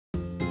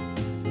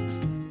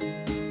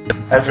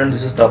Hi friend,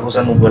 this is Tapas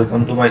and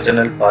welcome to my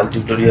channel PAL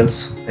Tutorials.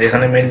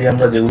 এখানে mainly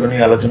আমরা যেগুলো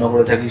নিয়ে আলোচনা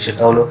করে থাকি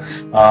সেটা হলো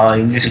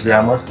English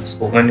grammar,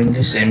 spoken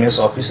English, MS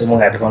office এবং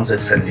অ্যাডভান্স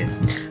এক্সেল নিয়ে।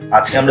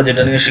 আজকে আমরা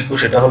যেটা নিয়ে শিখবো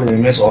সেটা হলো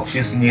এমএস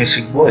অফিস নিয়ে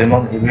শিখবো এবং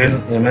ইভেন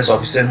এমএস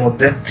অফিসের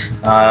মধ্যে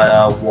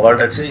ওয়ার্ড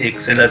আছে,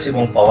 এক্সেল আছে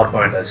এবং পাওয়ার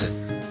পয়েন্ট আছে।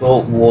 তো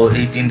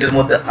এই তিনটের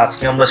মধ্যে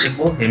আজকে আমরা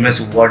শিখবো এমএস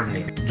ওয়ার্ড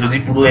নিয়ে। যদি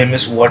পুরো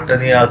এমএস ওয়ার্ডটা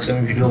নিয়ে আজকে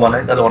আমি ভিডিও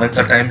বানাই তাহলে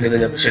অনেকটা টাইম লেগে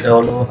যাবে, সেটা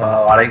হলো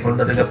 2.5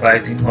 ঘন্টা থেকে প্রায়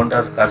 3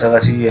 ঘন্টার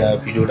কাছাকাছি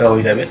ভিডিওটা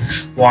হয়ে যাবে।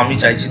 তো আমি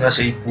চাইছি না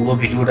সেই পুরো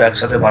ভিডিওটা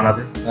একসাথে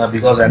বানাতে,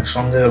 বিকজ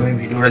একসঙ্গে আমি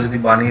ভিডিওটা যদি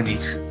বানিয়ে দিই,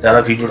 যারা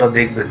ভিডিওটা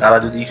দেখবে তারা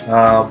যদি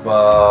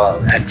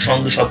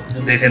একসঙ্গে সব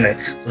কিছু দেখে নেয়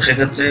তো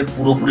সেক্ষেত্রে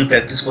পুরোপুরি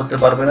প্র্যাকটিস করতে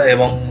পারবে না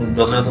এবং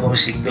যথাযথভাবে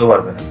শিখতেও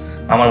পারবে না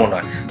আমার মনে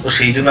হয়। তো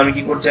সেই জন্য আমি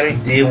কি করছি, আমি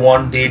ডে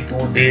 1, ডে 2,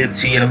 ডে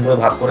 3 এরকম করে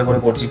ভাগ করে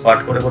করছি, পার্ট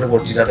করে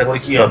করছি, যাতে করে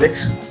কি হবে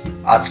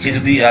আজকে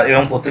যদি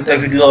এবং প্রত্যেকটা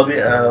ভিডিও হবে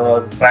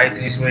প্রায়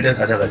 30 মিনিটের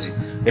কাছাকাছি।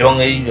 এবং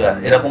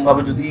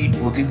এরকমভাবে যদি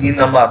প্রতিদিন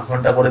আমরা 8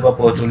 ঘন্টা করে বা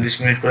 40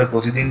 মিনিট করে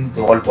প্রতিদিন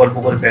অল্প অল্প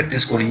করে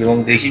প্র্যাকটিস করি এবং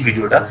দেখি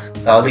ভিডিওটা,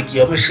 তাহলে কি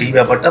হবে সেই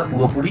ব্যাপারটা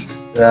পুরোপুরি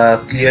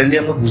ক্লিয়ারলি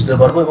আমরা বুঝতে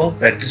পারবো এবং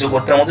প্র্যাকটিসও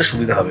করতে আমাদের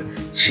সুবিধা হবে।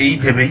 সেই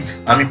ভেবেই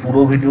আমি পুরো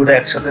ভিডিওটা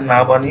একসাথে না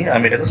বানিয়ে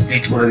আমি এটাকে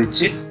স্প্লিট করে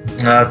দিচ্ছি,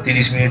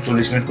 30 মিনিট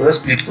 40 মিনিট করে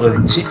স্প্লিট করে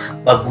দিচ্ছি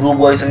বা গ্রুপ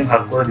ওয়াইজ আমি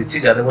ভাগ করে দিচ্ছি,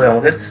 যাতে করে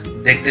আমাদের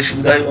দেখতে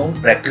সুবিধা হয় এবং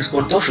প্র্যাকটিস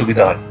করতেও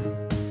সুবিধা হয়।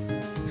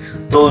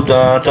 তো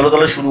চলো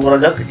তাহলে শুরু করা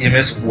যাক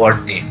এমএস ওয়ার্ড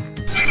নিয়ে।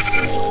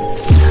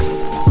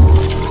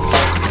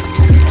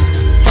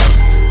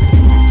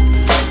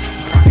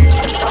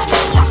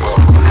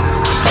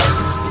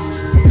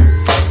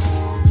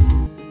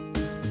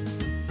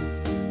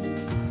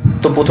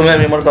 তো প্রথমে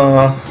আমি আমার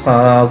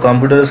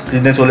কম্পিউটারের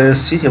স্ক্রিনে চলে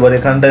এসেছি। এবার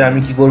এখানটায় আমি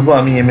কি করব,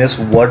 আমি এমএস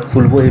ওয়ার্ড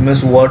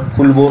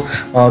খুলবো।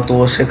 তো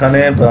সেখানে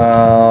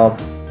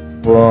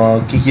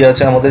কি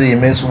আছে, আমাদের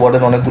এমএস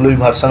ওয়ার্ডের অনেকগুলোই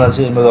ভার্সান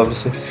আছে এমএস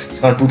অফিসে।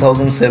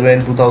 2007,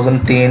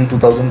 2010,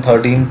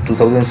 2013,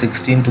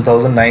 2016,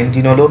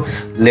 2019 হলো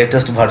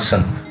লেটেস্ট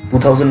ভার্সান।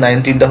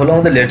 2019টা হলো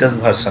আমাদের লেটেস্ট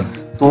ভার্সান।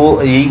 তো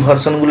এই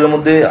ভার্সানগুলোর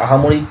মধ্যে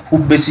আহামরি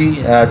খুব বেশি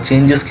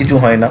চেঞ্জেস কিছু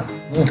হয় না,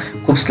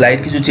 খুব স্লাইড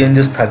কিছু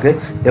চেঞ্জেস থাকে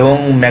এবং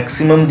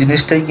ম্যাক্সিমাম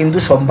জিনিসটাই কিন্তু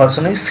সব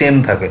ভার্সানেই সেম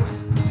থাকে,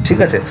 ঠিক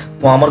আছে।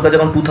 তো আমার কাছে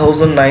এখন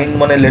 2009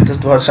 মানে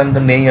লেটেস্ট ভার্সানটা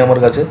নেই আমার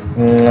কাছে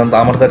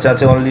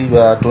আছে অনলি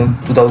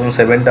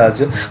 2007টা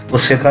আছে। তো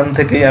সেখান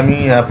থেকেই আমি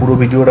পুরো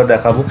ভিডিওটা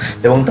দেখাবো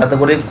এবং তাতে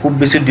করে খুব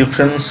বেশি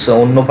ডিফারেন্স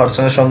অন্য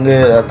ভার্সানের সঙ্গে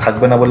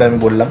থাকবে না বলে আমি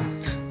বললাম,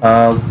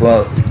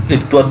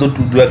 একটু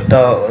আধটু দু একটা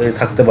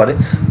থাকতে পারে।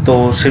 তো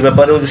সে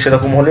ব্যাপারেও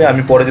সেরকম হলে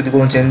আমি পরে যদি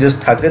কোনো চেঞ্জেস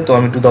থাকে তো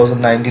আমি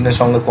 2019-এর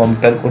সঙ্গে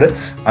কম্পেয়ার করে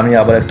আমি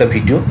আবার একটা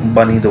ভিডিও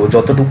বানিয়ে দেবো,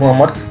 যতটুকু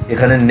আমার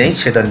এখানে নেই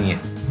সেটা নিয়ে।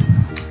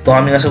 তো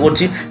আমি আশা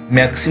করছি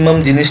ম্যাক্সিমাম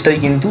জিনিসটাই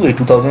কিন্তু এই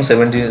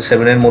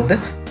 2007-এর মধ্যে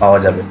পাওয়া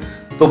যাবে।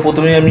 তো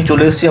প্রথমেই আমি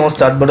চলে এসেছি, আমার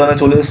স্টার্ট বাটনে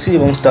চলে এসেছি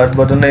এবং স্টার্ট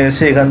বাটনে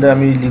এসে এখান থেকে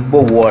আমি লিখবো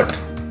ওয়ার্ড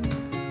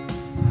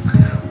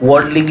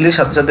লিখলে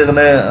সাথে সাথে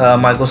এখানে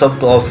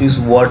মাইক্রোসফট অফিস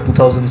ওয়ার্ড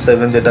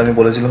 2007 যেটা আমি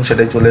বলেছিলাম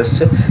সেটাই চলে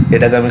এসছে।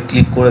 এটাকে আমি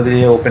ক্লিক করে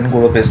দিয়ে ওপেন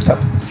করবো পেজটা।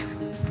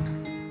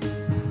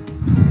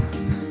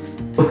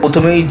 তো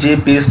প্রথমেই যে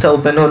পেজটা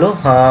ওপেন হলো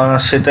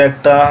সেটা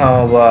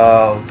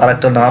তার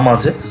একটা নাম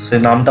আছে, সেই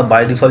নামটা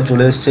বাই ডিফল্ট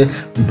চলে এসছে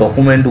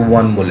ডকুমেন্ট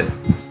 1 বলে।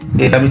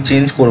 এটা আমি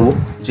চেঞ্জ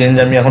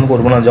আমি এখন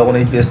করবো না, যখন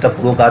এই পেজটা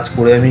পুরো কাজ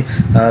করে আমি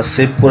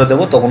সেভ করে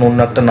দেবো তখন অন্য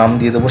একটা নাম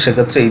দিয়ে দেবো,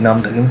 সেক্ষেত্রে এই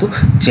নামটা কিন্তু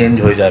চেঞ্জ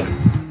হয়ে যাবে,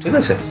 ঠিক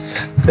আছে।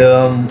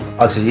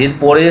 আচ্ছা,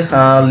 এরপরে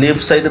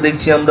লেফট সাইডে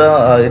দেখছি আমরা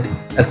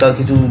একটা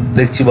কিছু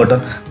দেখছি বাটন।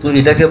 তো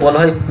এটাকে বলা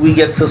হয় কুইক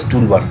অ্যাক্সেস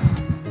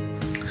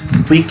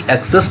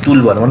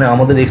টুলবার, মানে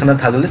আমাদের এখানে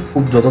থাকলে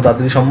খুব যত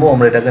তাড়াতাড়ি সম্ভব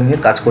আমরা এটাকে নিয়ে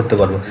কাজ করতে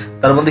পারবো।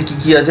 তার মধ্যে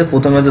কী আছে,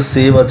 প্রথমে আছে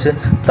সেভ আছে,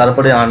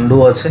 তারপরে আন্ডো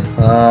আছে,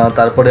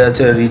 তারপরে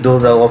আছে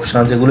রিডোর অপশান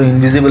আছে, যেগুলো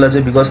ইনভিজিবল আছে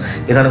বিকজ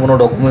এখানে কোনো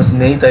ডকুমেন্টস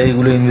নেই তাই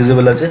এগুলো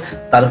ইনভিজিবল আছে।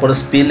 তারপরে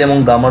স্পেল এবং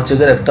গ্রামার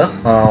চেকের একটা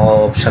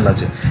অপশান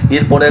আছে।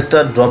 এরপরে একটা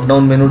ড্রপ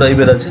ডাউন মেনু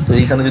টাইপের আছে। তো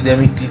এইখানে যদি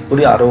আমি ক্লিক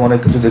করি আরও অনেক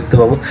কিছু দেখতে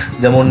পাবো,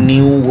 যেমন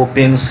নিউ,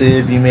 ওপেন,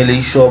 সেভ, ইমেল,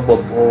 এইসব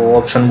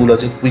অপশানগুলো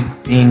আছে। কুইক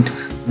প্রিন্ট,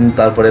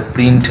 তারপরে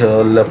প্রিন্ট,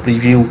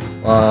 প্রিভিউ,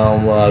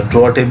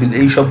 ড্র টেবিল,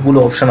 এই সবগুলো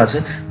অপশান আছে।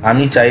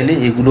 আমি চাইলে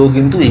এগুলোও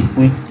কিন্তু এই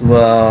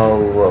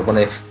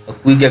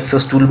কুইক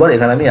অ্যাক্সেস টুলবার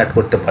এখানে আমি অ্যাড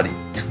করতে পারি।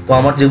 তো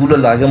আমার যেগুলো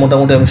লাগে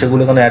মোটামুটি আমি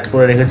সেগুলো এখানে অ্যাড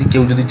করে রেখেছি।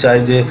 কেউ যদি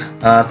চায় যে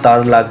তার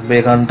লাগবে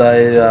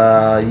এখানটায়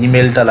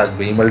ইমেলটা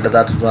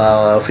তার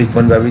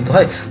ফ্রিকোয়েন্ট ব্যবহৃত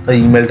হয়, তাই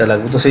ইমেলটা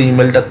লাগবে। তো সেই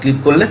ইমেলটা ক্লিক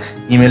করলে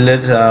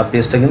ইমেলের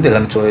পেজটা কিন্তু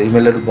এখানে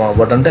ইমেলের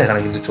বাটনটা এখানে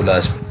কিন্তু চলে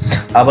আসবে।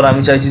 আবার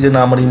আমি চাইছি যে না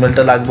আমার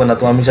ইমেলটা লাগবে না,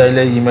 তো আমি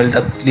চাইলে ইমেলটা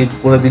ক্লিক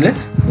করে দিলে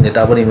এটা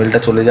আবার ইমেলটা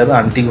চলে যাবে,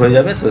 আনটিক হয়ে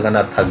যাবে, তো এখানে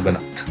আর থাকবে না।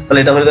 তাহলে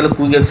এটা হয়ে গেল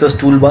কুইক অ্যাক্সেস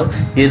টুলবার।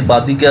 এর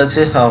বাদিকে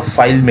আছে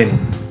ফাইল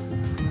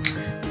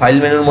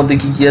মেনুর মধ্যে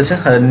কী আছে,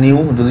 নিউ,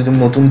 যদি তুমি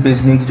নতুন পেজ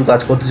নিয়ে কিছু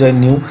কাজ করতে চাই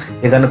নিউ,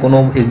 এখানে কোনো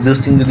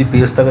এক্সিস্টিং যদি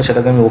পেজ থাকে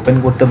সেটাকে আমি ওপেন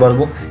করতে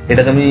পারবো।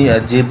 এটাকে আমি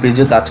যে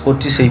পেজে কাজ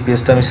করছি সেই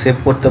পেজটা আমি সেভ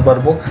করতে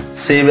পারবো।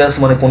 সেভ অ্যাস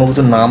মানে কোনো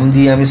কিছু নাম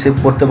দিয়ে আমি সেভ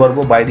করতে পারবো,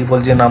 বাই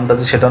ডিফল্ট যে নামটা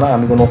আছে সেটা না,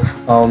 আমি কোনো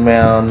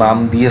নাম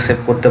দিয়ে সেভ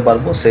করতে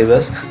পারবো সেভ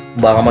অ্যাস।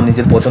 বা আমার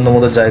নিজের পছন্দ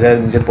মতো জায়গায়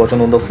নিজের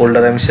পছন্দ মতো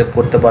ফোল্ডারে আমি সেভ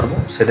করতে পারবো,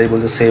 সেটাই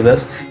বলছে সেভ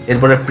অ্যাস।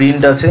 এরপরে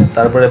প্রিন্ট আছে,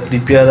 তারপরে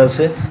প্রিপেয়ার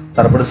আছে,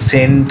 তারপরে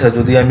সেন্ড,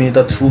 যদি আমি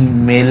এটা থ্রু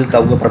মেল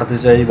কাউকে পাঠাতে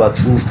চাই বা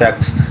থ্রু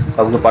ফ্যাক্স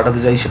কাউকে পাঠাতে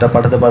চাই সেটা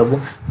পাঠাতে পারবো।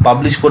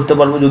 পাবলিশ করতে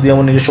পারবো, যদি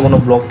আমার নিজস্ব কোনো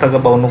ব্লগ থাকে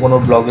বা অন্য কোনো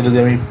ব্লগে যদি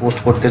আমি পোস্ট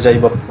করতে চাই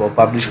বা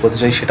পাবলিশ করতে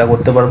চাই সেটা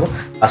করতে পারবো।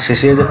 আর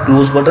শেষে যে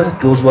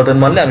ক্লোজ বাটন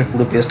মারলে আমি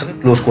পুরো পেজটাকে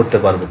ক্লোজ করতে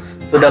পারবো।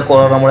 তো এটা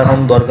করার আমার এখন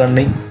দরকার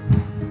নেই,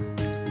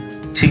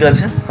 ঠিক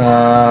আছে।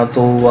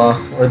 তো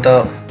ওইটা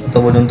তো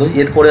পর্যন্ত।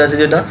 এরপরে আছে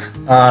যেটা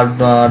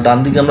ডান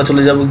দিকে আমরা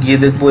চলে যাব, গিয়ে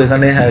দেখবো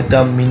এখানে একটা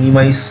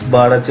মিনিমাইজ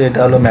বার আছে, এটা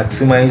হলো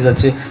ম্যাক্সিমাইজ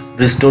আছে,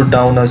 রিস্টোর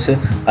ডাউন আছে,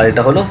 আর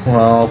এটা হলো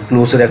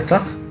ক্লোজের একটা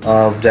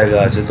জায়গা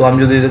আছে। তো আমি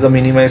যদি এটাকে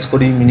মিনিমাইজ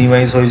করি,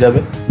 মিনিমাইজ হয়ে যাবে,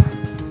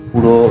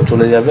 পুরো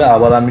চলে যাবে।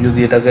 আবার আমি যদি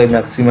এটাকে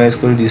ম্যাক্সিমাইজ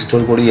করি,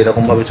 রিস্টোর করি,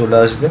 এরকমভাবে চলে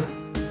আসবে,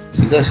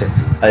 ঠিক আছে।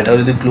 আর এটাও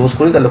যদি ক্লোজ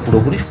করি তাহলে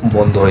পুরোপুরি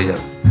বন্ধ হয়ে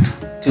যাবে,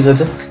 ঠিক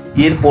আছে।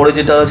 এরপরে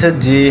যেটা আছে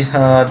যে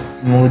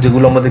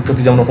যেগুলো আমরা দেখতে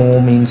পাচ্ছি, যেমন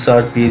home,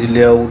 insert, page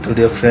layout,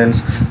 reference,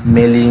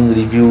 mailing,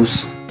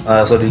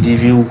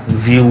 review,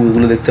 view,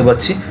 এগুলো দেখতে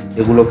পাচ্ছি।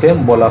 এগুলোকে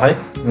বলা হয়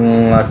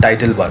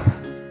টাইটেল বার,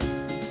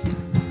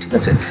 ঠিক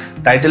আছে।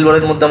 টাইটেল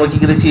বারের মধ্যে আমরা কী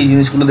কী দেখছি, এই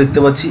জিনিসগুলো দেখতে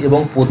পাচ্ছি। এবং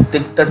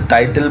প্রত্যেকটা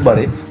টাইটেল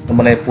বারে,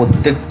 মানে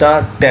প্রত্যেকটা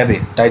ট্যাবে,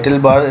 টাইটেল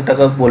বার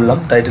এটাকে বললাম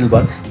টাইটেল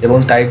বার, এবং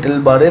টাইটেল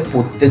বারে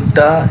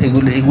প্রত্যেকটা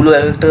এগুলো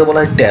এক একটাকে বলা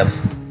হয় ট্যাব।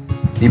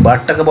 এই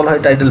বারটাকে বলা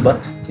হয় টাইটেল বার,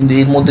 কিন্তু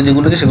এর মধ্যে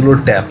যেগুলো আছে সেগুলো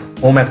ট্যাব।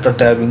 হোম একটা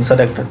ট্যাব, ইনসার্ট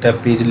একটা ট্যাব,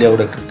 পেজ লেআউট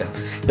একটা ট্যাব।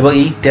 এবং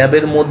এই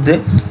ট্যাবের মধ্যে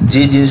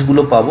যে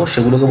জিনিসগুলো পাবো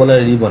সেগুলোকে বলা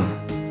হয় রিবন।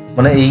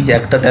 মানে এই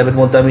একটা ট্যাবের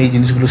মধ্যে আমি এই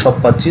জিনিসগুলো সব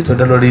পাচ্ছি, তো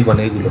এটা হলো রিবন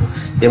এগুলো।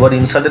 এবার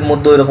ইনসার্টের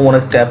মধ্যেও এরকম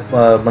অনেক ট্যাব,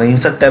 মানে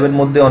ইনসার্ট ট্যাবের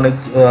মধ্যে অনেক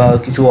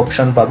কিছু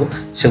অপশান পাবো,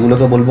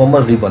 সেগুলোকে বলবো আমরা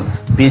রিবন।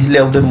 পেজ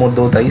লেআউটের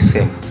মধ্যেও তাই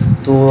সেম।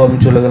 তো আমি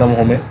চলে গেলাম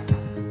হোমে।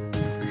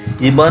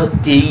 এবার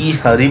এই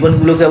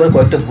রিবনগুলোকে আবার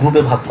কয়েকটা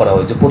গ্রুপে ভাগ করা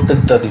হয়েছে,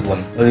 প্রত্যেকটা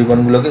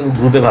রিবনগুলোকে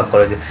গ্রুপে ভাগ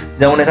করা হয়েছে।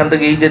 যেমন এখান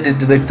থেকে এই যে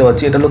দেখতে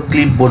পাচ্ছি, এটা হলো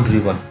ক্লিপবোর্ড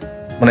রিবন,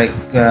 মানে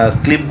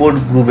ক্লিপবোর্ড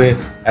গ্রুপে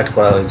অ্যাড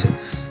করা হয়েছে।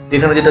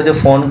 এখানে যেটা যে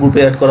ফন্ট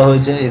গ্রুপে অ্যাড করা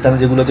হয়েছে, এখানে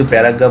যেগুলো হচ্ছে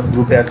প্যারাগ্রাফ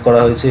গ্রুপে অ্যাড করা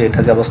হয়েছে,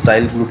 এটাকে আবার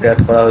স্টাইল গ্রুপে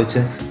অ্যাড করা হয়েছে,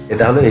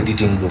 এটা হলো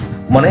এডিটিং গ্রুপ।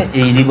 মানে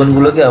এই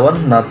রিবনগুলোকে আবার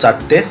না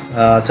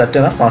চারটে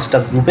না 5টা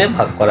গ্রুপে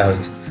ভাগ করা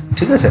হয়েছে,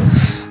 ঠিক আছে।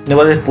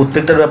 এবারে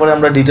প্রত্যেকটার ব্যাপারে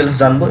আমরা ডিটেলস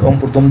জানবো এবং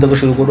প্রথম থেকে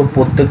শুরু করবো,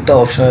 প্রত্যেকটা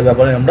অপশনের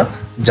ব্যাপারে আমরা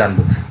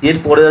জানবো।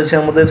 এরপরে আছে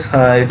আমাদের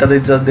এটা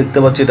দেখতে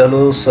পাচ্ছি, এটা হলো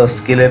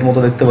স্কেলের মতো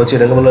দেখতে পাচ্ছি,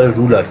 এটাকে বলা হয়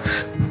রুলার।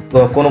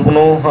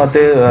 কোনো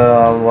হাতে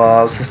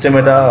সিস্টেম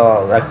এটা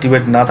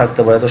অ্যাক্টিভেট না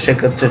থাকতে পারে, তো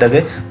সেক্ষেত্রে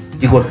এটাকে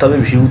কী করতে হবে,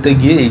 ভিউতে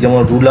গিয়ে এই যেমন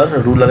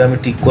রুলারে আমি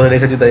টিক করে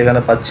রেখেছি, তাই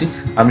এখানে পাচ্ছি।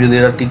 আমি যদি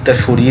এটা টিকটা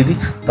সরিয়ে দিই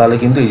তাহলে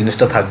কিন্তু এই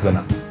জিনিসটা থাকবে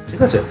না,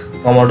 ঠিক আছে।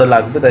 তো আমার ওটা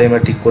লাগবে, তাই আমি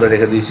ঠিক করে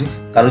রেখে দিয়েছি।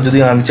 কারো যদি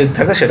আনচেক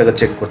থাকে সেটাকে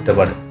চেক করতে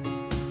পারে।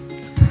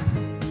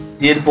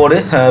 এরপরে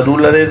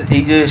রুলারের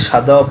এই যে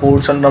সাদা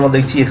পোর্শনটা আমরা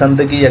দেখছি, এখান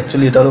থেকেই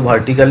অ্যাকচুয়ালি এটা হলো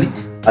ভার্টিক্যালি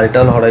আর এটা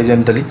হলো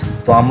হরাইজন্টালি।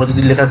 তো আমরা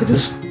যদি লেখা কিছু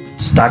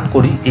স্টার্ট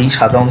করি, এই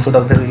সাদা অংশটা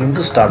থেকে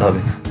কিন্তু স্টার্ট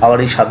হবে, আবার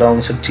এই সাদা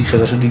অংশের ঠিক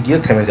সোজাসুজি গিয়ে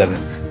থেমে যাবে।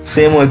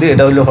 সেম ওয়েতে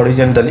এটা হলো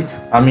হরিজেন্টালি,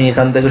 আমি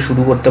এখান থেকে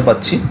শুরু করতে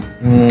পারছি,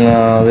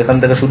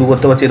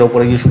 এর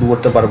ওপরে গিয়ে শুরু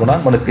করতে পারবো না,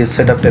 মানে পেজ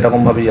সেট আপটা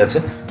এরকমভাবেই আছে।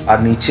 আর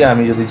নিচে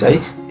আমি যদি চাই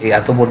এই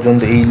এত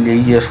পর্যন্ত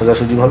এই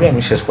সোজাসুজিভাবে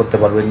আমি শেষ করতে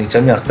পারবো, এর নিচে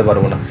আমি আসতে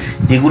পারবো না।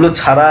 এগুলো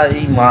ছাড়া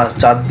এই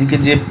চারদিকে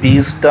যে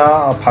পেজটা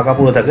ফাঁকা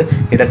পড়ে থাকে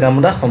এটাকে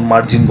আমরা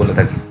মার্জিন বলে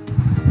থাকি,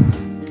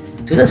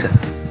 ঠিক আছে।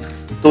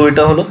 তো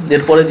এটা হলো।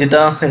 এরপরে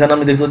যেটা এখানে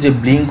আমি দেখতে পাচ্ছি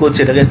ব্লিঙ্ক হচ্ছে,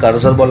 এটাকে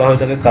কার্সার বলা হয়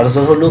থাকে।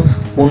 কার্সার হলো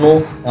কোনো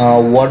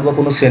ওয়ার্ড বা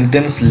কোনো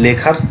সেন্টেন্স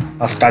লেখার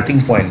স্টার্টিং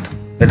পয়েন্ট,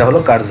 এটা হলো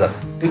কার্সার,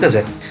 ঠিক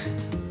আছে।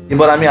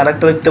 এবার আমি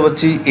আরেকটা দেখতে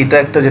পাচ্ছি, এটা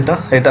একটা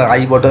এটা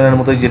আই বাটনের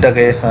মতো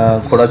যেটাকে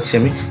ঘোরাচ্ছি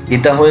আমি,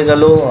 এটা হয়ে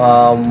গেল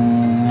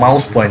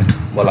মাউস পয়েন্ট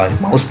বলা হয়,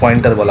 মাউস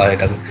পয়েন্টার বলা হয়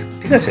এটাকে,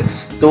 ঠিক আছে।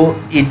 তো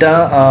এটা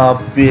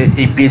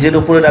এই পেজের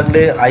উপরে রাখলে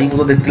আই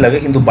মতো দেখতে লাগে,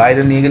 কিন্তু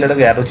বাইরে নিয়ে গেলে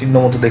এটাকে অ্যারো চিহ্ন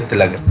মতো দেখতে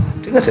লাগে,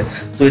 ঠিক আছে।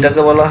 তো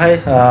এটাকে বলা হয়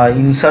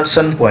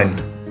ইনসারশন পয়েন্ট,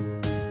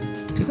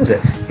 ঠিক আছে।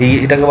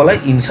 এটাকে বলা হয়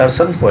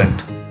ইনসারশন পয়েন্ট,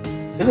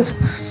 ঠিক আছে।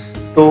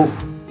 তো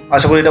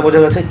আশা করি এটা বোঝা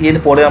গেছে।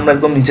 এরপরে আমরা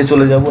একদম নিচে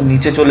চলে যাব,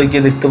 নিচে চলে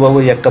গিয়ে দেখতে পাবো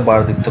এই একটা বার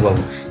দেখতে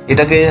পাবো,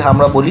 এটাকে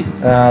আমরা বলি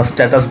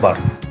স্ট্যাটাস বার।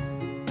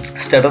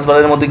 স্ট্যাটাস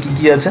বারের মধ্যে কী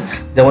কী আছে,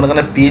 যেমন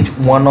এখানে পেজ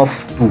 1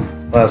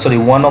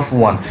 of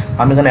 1,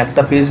 আমি এখানে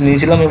একটা পেজ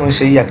নিয়েছিলাম এবং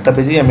সেই একটা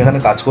পেজেই আমি এখানে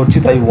কাজ করছি,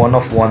 তাই 1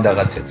 of 1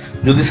 দেখাচ্ছে।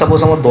 যদি সাপোজ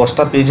আমার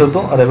 10টা পেজ হতো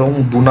আর এবং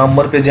 2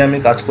 নম্বর পেজে আমি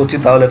কাজ করছি,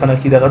 তাহলে এখানে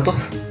কী দেখাতো,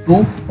 2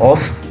 of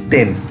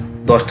 10,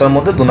 10টার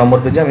মধ্যে 2 নম্বর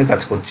পেজে আমি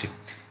কাজ করছি।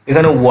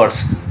 এখানে ওয়ার্ডস,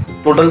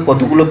 টোটাল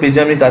কতগুলো পেজে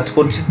আমি কাজ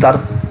করছি তার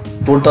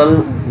টোটাল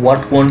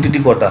ওয়ার্ড কোয়ান্টিটি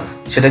কটা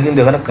সেটা কিন্তু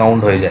এখানে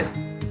কাউন্ট হয়ে যায়,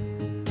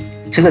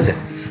 ঠিক আছে।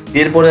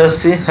 এরপরে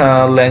আসছি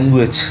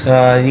ল্যাঙ্গুয়েজ,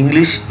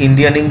 ইংলিশ,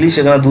 ইন্ডিয়ান ইংলিশ।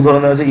 এখানে দু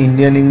ধরনের আছে,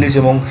 ইন্ডিয়ান ইংলিশ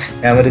এবং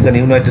আমেরিকান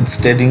ইউনাইটেড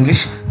স্টেট ইংলিশ।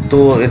 তো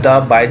এটা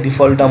বাই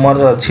ডিফল্ট আমার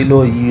ছিল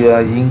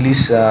ইংলিশ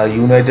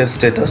ইউনাইটেড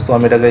স্টেটাস, তো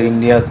আমি এটাকে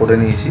ইন্ডিয়া করে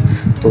নিয়েছি।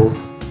 তো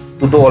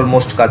দুটো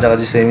অলমোস্ট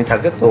কাছাকাছি সেমই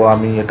থাকে, তো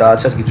আমি এটা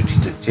আছে আর কিছু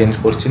চেঞ্জ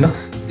করছি না,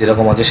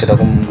 যেরকম আছে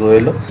সেরকম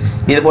রইলো।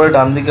 এরপরে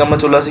ডান দিকে আমরা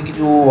চলে আসি,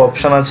 কিছু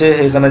অপশান আছে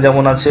এখানে,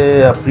 যেমন আছে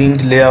প্রিন্ট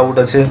লেআউট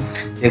আছে,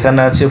 এখানে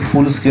আছে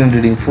full screen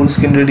reading. Full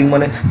screen reading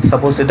মানে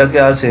সাপোজ এটাকে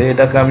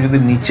আমি যদি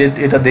নিচে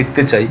এটা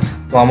দেখতে চাই,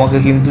 তো আমাকে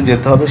কিন্তু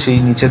যেতে হবে সেই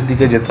নিচের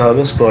দিকে যেতে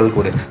হবে স্ক্রল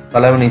করে,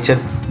 তাহলে আমি নিচের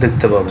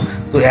দেখতে পাবো।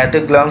 তো অ্যাট এ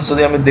গ্লান্স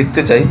যদি আমি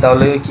দেখতে চাই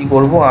তাহলে কি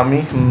করব, আমি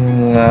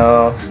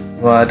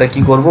এটা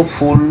কি করব,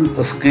 ফুল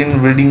স্ক্রিন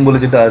রিডিং বলে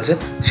যেটা আছে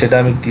সেটা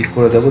আমি ক্লিক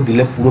করে দেবো।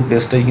 দিলে পুরো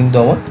পেজটাই কিন্তু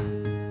আমার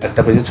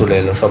একটা পেজে চলে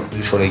এলো, সব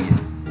কিছু সরে গিয়ে।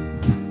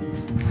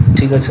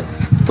 ঠিক আছে,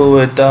 তো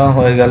এটা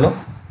হয়ে গেল।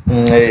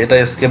 এটা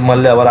এসকেপ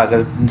মারলে আবার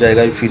আগের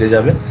জায়গায় ফিরে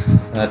যাবে।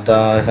 এটা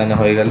এখানে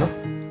হয়ে গেল।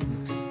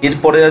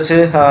 এরপরে আছে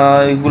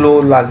এগুলো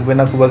লাগবে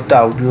না খুব একটা,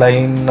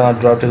 আউটলাইন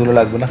ড্রট এগুলো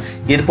লাগবে না।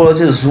 এরপর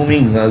আছে zoom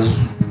in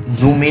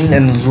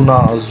and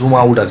zoom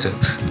out আছে।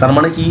 তার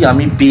মানে কি,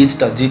 আমি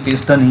যে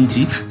পেজটা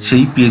নিয়েছি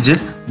সেই পেজের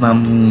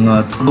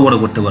ছোটো বড়ো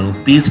করতে পারবো,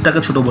 পেজটাকে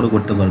ছোটো বড়ো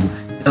করতে পারবো।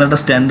 এখানে একটা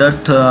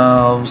স্ট্যান্ডার্ড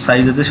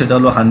সাইজ আছে, সেটা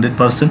হলো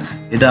 100%।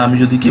 এটা আমি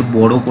যদি কি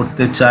বড়ো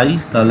করতে চাই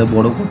তাহলে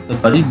বড়ো করতে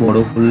পারি।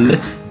 বড়ো করলে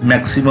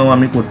ম্যাক্সিমাম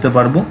আমি করতে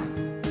পারবো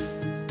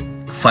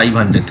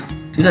 500,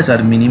 ঠিক আছে,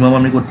 আর মিনিমাম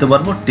আমি করতে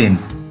পারবো 10,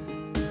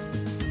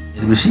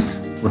 এর বেশি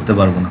করতে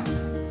পারবো না।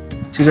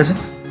 ঠিক আছে,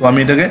 তো আমি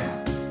এটাকে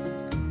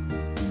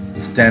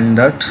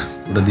স্ট্যান্ডার্ড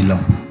করে দিলাম,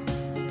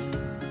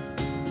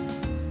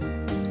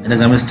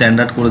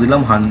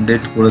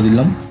 100 করে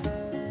দিলাম,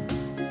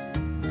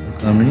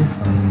 আমি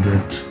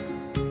 100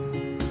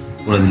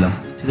 করে দিলাম।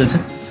 ঠিক আছে,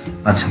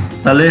 আচ্ছা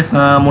তাহলে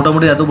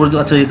মোটামুটি এত পর্যন্ত।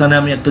 আচ্ছা, এখানে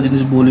আমি একটা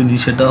জিনিস বলিনি,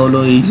 সেটা হলো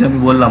এই যে আমি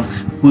বললাম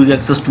কুইক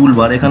অ্যাক্সেস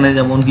টুলবার, এখানে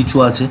যেমন কিছু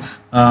আছে,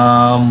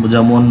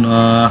 যেমন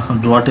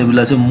ড্র টেবিল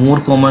আছে, মোর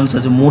কমান্ডস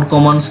আছে। মোর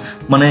কমান্ডস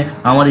মানে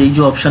আমার এই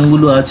যে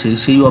অপশানগুলো আছে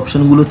সেই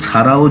অপশানগুলো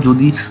ছাড়াও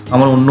যদি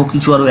আমার অন্য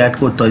কিছু আরও অ্যাড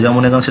করতে হয়,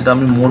 যেমন এখানে সেটা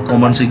আমি মোর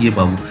কমান্ডসে গিয়ে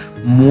পাবো।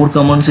 মোর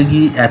কমান্ডসে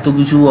গিয়ে এত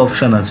কিছু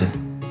অপশান আছে,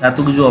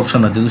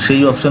 তো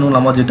সেই অপশানগুলো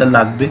আমার যেটা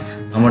লাগবে,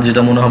 আমার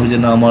যেটা মনে হবে যে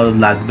না আমার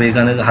লাগবে,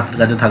 এখানে হাতের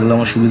কাছে থাকলে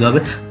আমার সুবিধা হবে,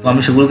 তো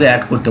আমি সেগুলোকে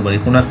অ্যাড করতে পারি।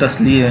 কোনো একটা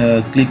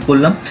ক্লিক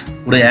করলাম,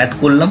 করে অ্যাড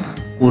করলাম,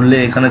 করলে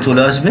এখানে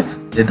চলে আসবে।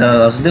 এটা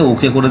আসলে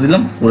ওকে করে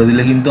দিলাম, করে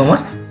দিলে কিন্তু আমার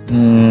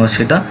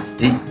সেটা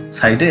এই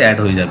সাইটে অ্যাড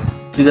হয়ে যাবে।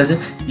 ঠিক আছে,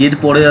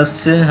 এরপরে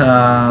আসছে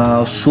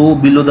শো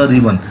বিলো দ্য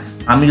রিবন।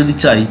 আমি যদি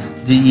চাই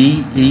যে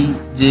এই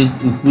যে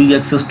কুইক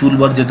অ্যাক্সেস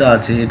টুলবার যেটা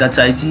আছে, এটা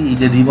চাইছি এই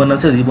যে রিবন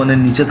আছে রিবনের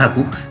নিচে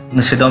থাকুক,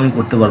 সেটাও আমি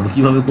করতে পারবো।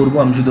 কীভাবে করবো,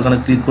 আমি শুধু এখানে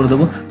ক্লিক করে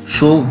দেবো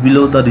শো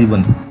বিলো দ্য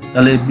রিবন,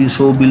 তাহলে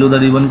শো বিলো দ্য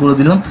রিবন করে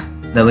দিলাম।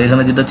 দেখো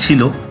এখানে যেটা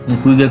ছিল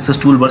কুইক অ্যাক্সেস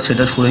টুলবার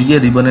সেটা সরে গিয়ে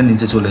রিবনের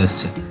নিচে চলে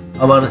এসছে।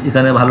 আবার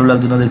এখানে ভালো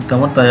লাগছে না দেখতে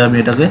আমার, তাই আমি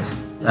এটাকে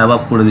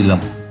অ্যাবাভ করে দিলাম।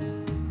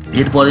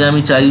 এরপরে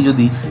আমি চাই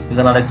যদি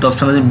এখানে আরেকটা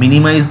অপশান আছে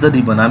মিনিমাইজ দ্য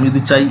রিবন। আমি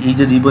যদি চাই এই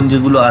যে রিবন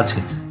যেগুলো আছে,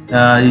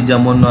 এই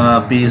যেমন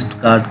পেস্ট,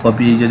 কাট,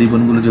 কপি, এই যে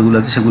রিবনগুলো যেগুলো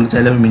আছে সেগুলো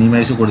চাইলে আমি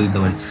মিনিমাইজও করে দিতে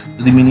পারি।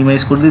 যদি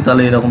মিনিমাইজ করে দিই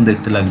তাহলে এরকম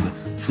দেখতে লাগবে,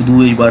 শুধু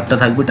এই বারটা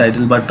থাকবে,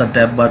 টাইটেল বারটা,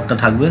 ট্যাব বারটা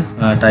থাকবে,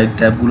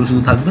 ট্যাবগুলো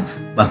শুধু থাকবে,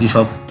 বাকি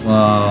সব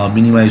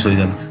মিনিমাইজ হয়ে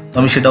যাবে। তো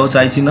আমি সেটাও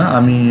চাইছি না,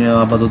 আমি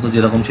আপাতত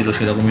যেরকম ছিল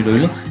সেরকমই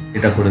রইলো,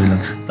 এটা করে দিলাম।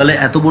 তাহলে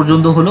এত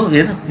পর্যন্ত হলো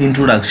এর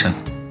ইন্ট্রোডাকশান।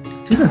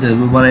 ঠিক আছে,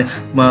 মানে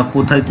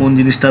কোথায় কোন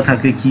জিনিসটা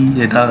থাকে কি,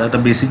 এটা একটা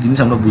বেসিক জিনিস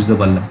আমরা বুঝতে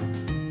পারলাম।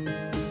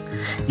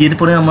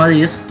 এরপরে আমরা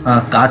এর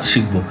কাজ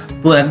শিখবো।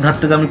 তো এক ধার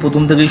থেকে আমি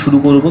প্রথম থেকেই শুরু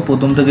করব।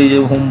 প্রথম থেকেই যে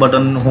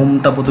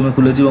হোমটা প্রথমে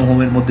খুলেছি এবং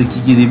হোমের মধ্যে কী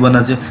কী রিবন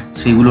আছে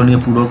সেইগুলো নিয়ে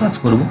পুরো কাজ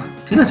করব।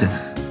 ঠিক আছে,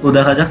 তো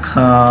দেখা যাক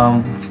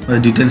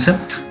ডিটেলসে।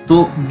 তো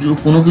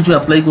কোনো কিছু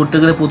অ্যাপ্লাই করতে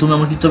গেলে প্রথমে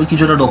আমার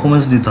কিছু একটা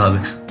ডকুমেন্টস দিতে হবে।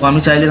 তো আমি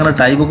চাইলে এখানে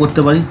টাইপও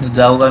করতে পারি,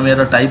 যা হোক আমি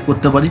একটা টাইপ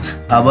করতে পারি।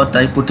 আবার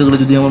টাইপ করতে গেলে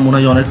যদি আমার মনে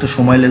হয় অনেকটা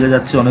সময় লেগে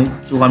যাচ্ছে,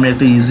 তো আমি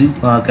একটা ইজি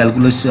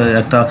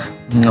একটা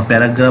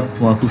প্যারাগ্রাফ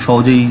খুব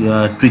সহজেই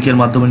ট্রিকের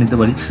মাধ্যমে নিতে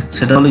পারি।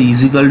 সেটা হলো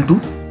is equal two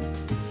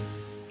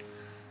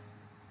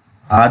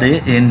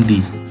RAND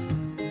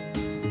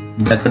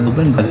bracket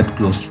open bracket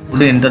close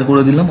করে এন্টার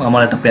করে দিলাম।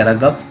 আমার একটা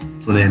প্যারাগ্রাফ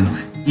চলে এলো।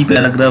 কি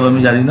প্যারাগ্রাফ আমি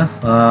জানি না,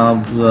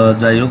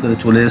 যাই হোক এটা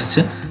চলে এসছে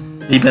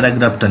এই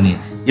প্যারাগ্রাফটা নিয়ে।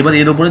 এবার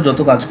এর ওপরে যত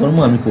কাজকর্ম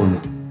আমি করব।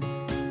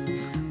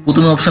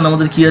 প্রথমে অপশান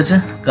আমাদের কি আছে,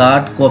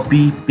 কাট,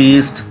 কপি,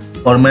 পেস্ট,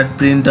 ফরম্যাট,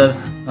 প্রিন্টার,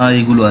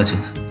 এইগুলো আছে।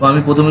 তো আমি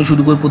প্রথমে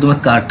শুরু করি, প্রথমে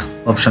কাট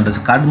অপশানটা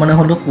আছে। কাট মানে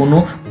হলো কোনো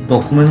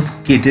ডকুমেন্টস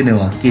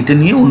কেটে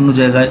নিয়ে অন্য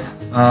জায়গায়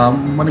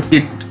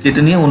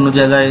কেটে নিয়ে অন্য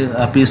জায়গায়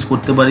পেস্ট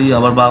করতে পারি,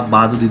 আবার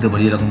বাদও দিতে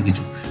পারি, এরকম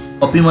কিছু।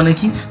 কপি মানে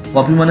কি,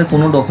 কপি মানে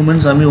কোনো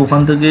ডকুমেন্টস আমি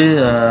ওখান থেকে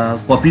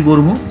কপি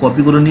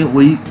করে নিয়ে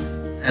ওই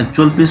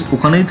অ্যাকচুয়াল পেজ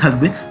ওখানেই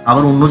থাকবে,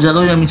 আবার অন্য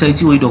জায়গায় আমি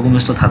চাইছি ওই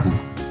ডকুমেন্টসটা থাকুক।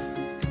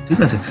 ঠিক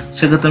আছে,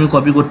 সেক্ষেত্রে আমি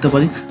কপি করতে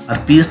পারি। আর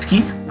পেস্ট কি,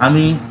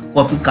 আমি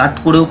কাট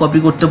করেও কপি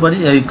করতে পারি,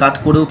 কাট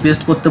করেও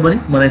পেস্ট করতে পারি,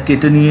 মানে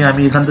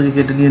আমি এখান থেকে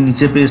কেটে নিয়ে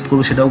নিচে পেস্ট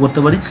করবো সেটাও করতে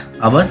পারি,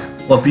 আবার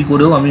কপি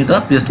করেও আমি এটা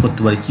পেস্ট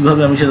করতে পারি।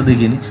 কীভাবে আমি সেটা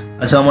দেখিনি।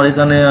 আচ্ছা, আমার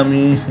এখানে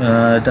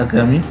এটাকে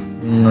আমি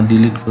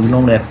ডিলিট করে দিলাম,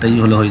 আমরা একটাই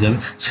হয়ে যাবে।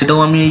 সেটাও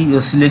আমি এই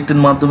সিলেক্টের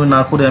মাধ্যমে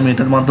না করে আমি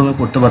এটার মাধ্যমে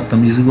করতে পারতাম।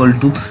 Equal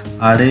to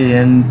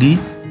RAND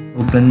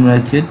open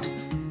bracket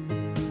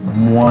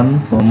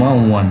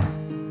 1,1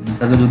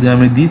 এটাকে যদি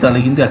আমি দিই তাহলে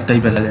কিন্তু একটা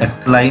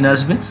লাইন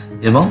আসবে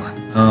এবং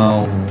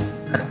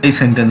একটাই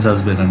সেন্টেন্স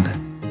আসবে এখানটায়।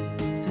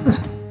 ঠিক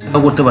আছে,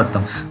 সেটাও করতে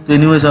পারতাম। তো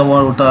এনিওয়েজ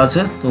আমার ওটা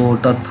আছে, তো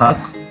ওটা থাক,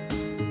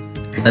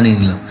 এটা নিয়ে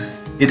নিলাম।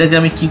 এটাকে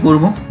আমি কি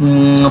করব,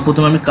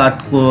 প্রথমে আমি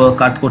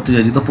কাট করতে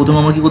চাইছি। তো প্রথমে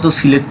আমার কি করতে হবে,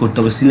 সিলেক্ট করতে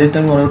হবে। সিলেক্ট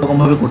আমি অনেক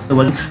রকমভাবে করতে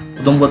পারি।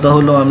 প্রথম কথা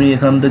হলো আমি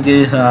এখান থেকে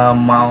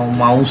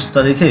মাউসটা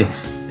রেখে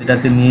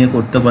এটাকে নিয়ে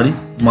করতে পারি।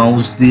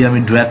 মাউস দিয়ে আমি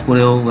ড্র্যাগ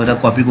করেও এটা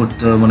কপি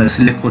করতে মানে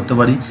সিলেক্ট করতে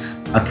পারি।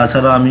 আর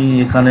তাছাড়া আমি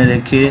এখানে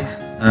রেখে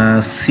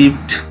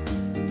শিফট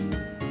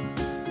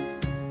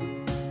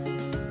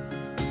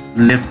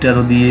লেফট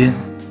অ্যারো দিয়ে,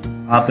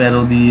 আপ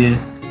অ্যারো দিয়ে,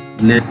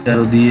 লেফট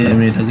অ্যারো দিয়ে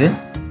আমি এটাকে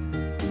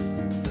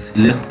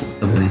সিলেক্ট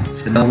করতে পারি,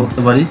 সেটাও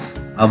করতে পারি।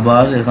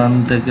 আবার এখান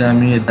থেকে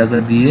আমি এটাকে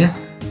দিয়ে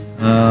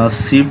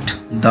শিফট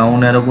ডাউন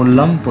অ্যারো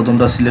করলাম,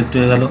 প্রথমটা সিলেক্ট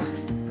হয়ে গেল।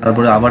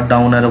 তারপরে আবার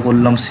ডাউন অ্যারো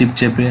করলাম শিফট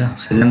চেপে,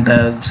 সেকেন্ডটা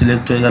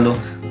সিলেক্ট হয়ে গেল।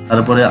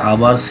 তারপরে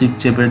আবার শিফট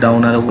চেপে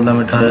ডাউন অ্যারো করলাম,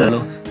 এটা হয়ে গেল।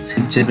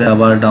 শিফট চেপে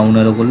আবার ডাউন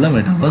অ্যারো করলাম,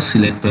 এটা আবার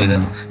সিলেক্ট হয়ে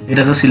গেল।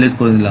 এটাকে সিলেক্ট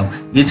করে দিলাম।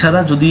 এছাড়া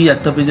যদি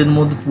একটা পেজের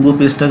মধ্যে পুরো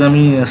পেজটাকে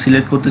আমি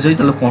সিলেক্ট করতে চাই,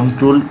 তাহলে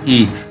কন্ট্রোল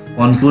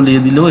এ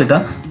দিলেও এটা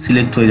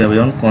সিলেক্ট হয়ে যাবে।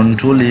 যেমন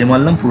কন্ট্রোল এ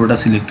মারলাম, পুরোটা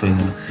সিলেক্ট হয়ে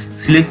গেল।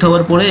 সিলেক্ট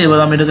হওয়ার পরে এবার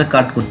আমি এটাকে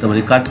কাট করতে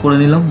পারি। কাট করে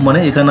নিলাম, মানে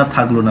এখানে আর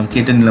থাকলো না,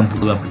 কেটে নিলাম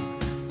পুরো ব্যাপার।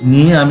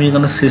 নিয়ে আমি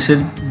এখানে শেষে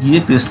গিয়ে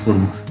পেস্ট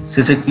করব।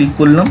 শেষে ক্লিক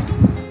করলাম,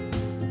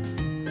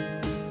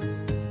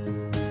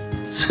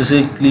 শেষে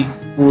ক্লিক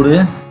করে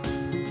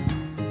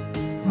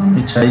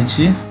আমি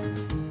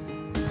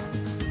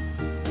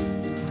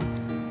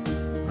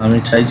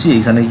চাইছি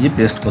এখানে গিয়ে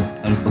পেস্ট করতে।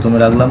 আমি প্রথমে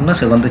রাখলাম না,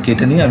 সেখান থেকে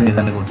কেটে নিয়ে আমি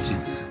এখানে করছি,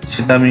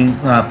 সেটা আমি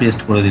পেস্ট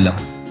করে দিলাম।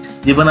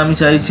 এবার আমি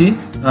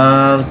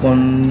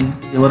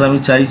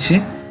চাইছি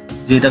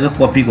যে এটাকে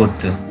কপি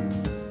করতে।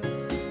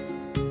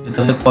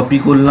 এটাকে কপি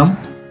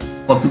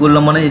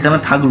করলাম মানে এখানে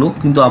থাকলো,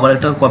 কিন্তু আবার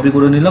একটা কপি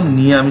করে নিলাম।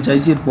 নিয়ে আমি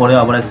চাইছি এরপরে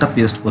আবার একটা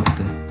পেস্ট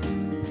করতে।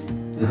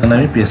 এখানে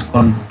আমি পেস্ট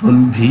কন্ট্রোল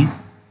ভি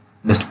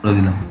পেস্ট করে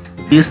দিলাম।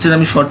 পেস্টের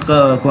আমি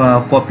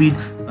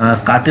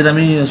কাটের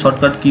আমি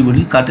শর্টকাট কি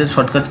বলি, কাটের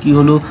শর্টকাট কি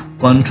হলো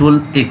কন্ট্রোল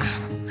এক্স।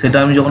 সেটা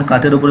আমি যখন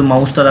কাটের উপরে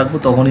মাউসটা রাখবো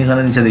তখনই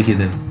এখানে নিচে দেখিয়ে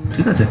দেবে,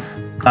 ঠিক আছে।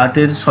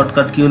 কাটের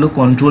শর্টকাট কি হলো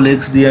কন্ট্রোল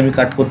এক্স দিয়ে আমি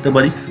কাট করতে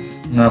পারি।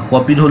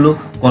 কপির হলো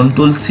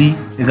কন্ট্রোল সি,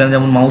 এখানে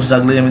যেমন মাউস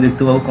রাখলে আমি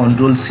দেখতে পাবো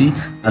কন্ট্রোল সি।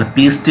 আর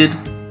পেস্টের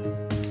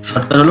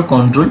শর্টকাট হলো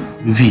কন্ট্রোল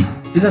ভি,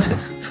 ঠিক আছে।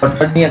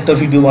 শর্টকাট নিয়ে একটা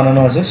ভিডিও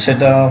বানানো আছে,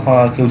 সেটা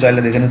কেউ চাইলে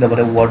দেখে নিতে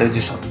পারে। ওয়ার্ডের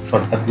যে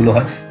শর্টকাটগুলো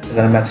হয়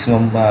সেখানে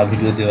ম্যাক্সিমাম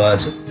ভিডিও দেওয়া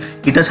আছে।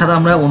 এটা ছাড়া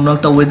আমরা অন্য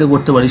একটা ওয়েতে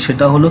করতে পারি,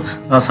 সেটা হলো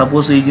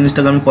সাপোজ এই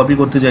জিনিসটাকে আমি কপি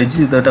করতে চাইছি।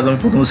 এটাকে আমি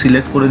প্রথমে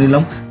সিলেক্ট করে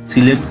নিলাম।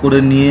 সিলেক্ট করে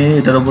নিয়ে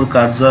এটার ওপর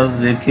কার্সার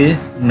রেখে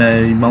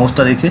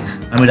মাউসটা রেখে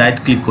আমি রাইট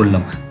ক্লিক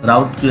করলাম।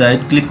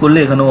 রাইট ক্লিক করলে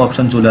এখানেও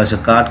অপশান চলে আসে,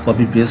 কাট,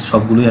 কপি, পেস্ট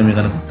সবগুলোই আমি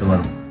এখানে করতে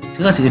পারবো,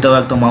 ঠিক আছে। এটাও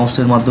একটা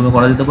মাউসের মাধ্যমে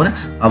করা যেতে পারে,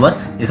 আবার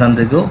এখান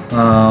থেকেও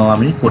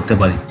আমি করতে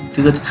পারি,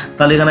 ঠিক আছে।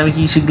 তাহলে এখানে আমি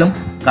কি শিখলাম,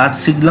 কাট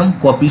শিখলাম,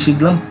 কপি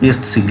শিখলাম,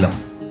 পেস্ট শিখলাম।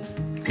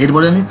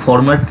 এরপরে আমি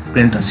ফরম্যাট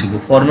প্রিন্টার শিখবো।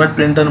 ফরম্যাট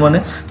প্রিন্টার মানে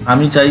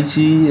আমি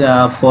চাইছি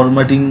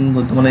ফরম্যাটিং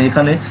করতে, মানে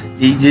এখানে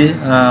এই যে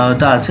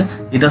এটা আছে,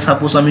 এটা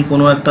সাপোজ আমি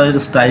কোনো একটা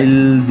স্টাইল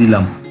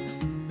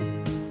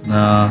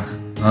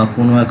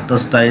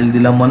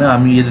দিলাম, মানে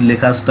আমি এর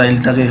লেখা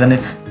স্টাইলটাকে, এখানে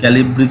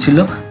ক্যালিব্রি ছিল,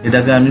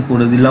 এটাকে আমি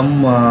করে দিলাম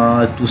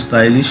একটু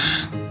স্টাইলিশ,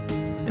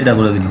 এটা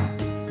করে দিলাম।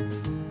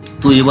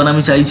 তো এবার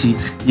আমি চাইছি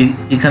যে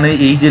এখানে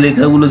এই যে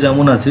লেখাগুলো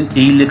যেমন আছে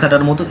এই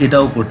লেখাটার মতো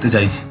এটাও করতে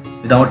চাইছি।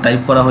 এটা আমার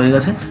টাইপ করা হয়ে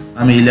গেছে,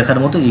 আমি এই লেখার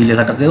মতো এই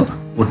লেখাটাকেও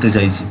করতে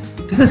চাইছি,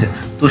 ঠিক আছে।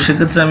 তো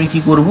সেক্ষেত্রে আমি কি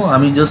করব,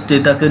 আমি জাস্ট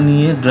এটাকে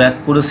নিয়ে ড্র্যাগ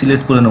করে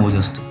সিলেক্ট করে নেবো,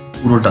 জাস্ট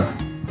পুরোটা।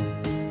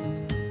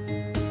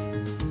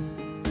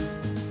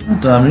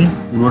 আমি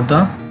পুরোটা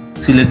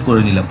সিলেক্ট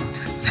করে নিলাম।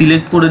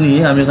 সিলেক্ট করে নিয়ে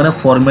আমি এখানে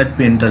ফরম্যাট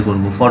প্রিন্টার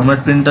করব। ফরম্যাট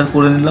প্রিন্টার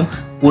করে নিলাম।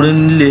 করে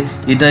নিলে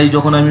এটাই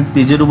যখন আমি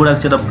পেজের উপর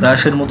রাখছি, একটা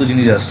ব্রাশের মতো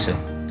জিনিস আসছে,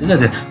 ঠিক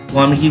আছে। তো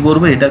আমি কি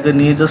করব, এটাকে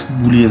নিয়ে জাস্ট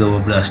বুলিয়ে দেবো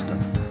ব্রাশটা।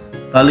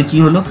 তাহলে কি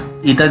হলো,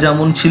 এটা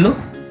যেমন ছিল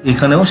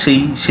এখানেও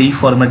সেই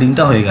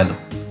ফরম্যাটিংটা হয়ে গেল।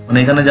 মানে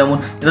এখানে যেমন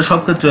এটা সব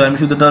ক্ষেত্রে আমি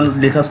শুধু এটা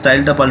লেখা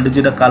স্টাইলটা পাল্টেছি।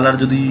 এটা কালার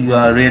যদি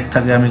রেড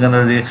থাকে, আমি এখানে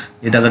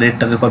এটাকে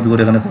রেডটাকে কপি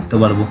করে এখানে করতে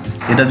পারবো।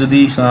 এটা যদি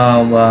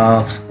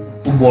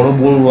খুব বড়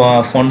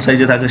ফন্ট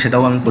সাইজে থাকে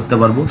সেটাও আমি করতে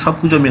পারবো। সব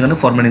কিছু আমি এখানে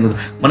ফরম্যাটিং করতে,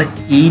 মানে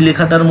এই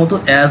লেখাটার মতো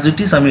অ্যাজ ইট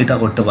ইজ আমি এটা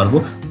করতে পারবো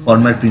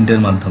ফরম্যাট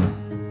প্রিন্টের মাধ্যমে।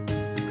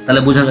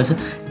 তাহলে বোঝা গেছে।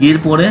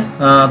 এরপরে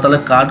তাহলে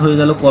কাট হয়ে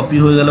গেল, কপি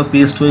হয়ে গেল,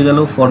 পেস্ট হয়ে গেল,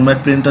 ফরম্যাট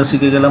প্রিন্টার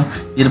শিখে গেলাম।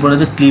 এরপরে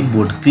হচ্ছে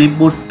ক্লিপবোর্ড।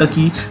 ক্লিপবোর্ডটা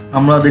কি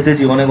আমরা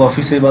দেখেছি অনেক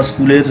অফিসে বা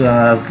স্কুলের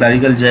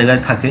ক্লারিক্যাল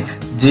জায়গায় থাকে,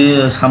 যে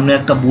সামনে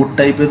একটা বোর্ড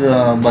টাইপের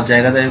বা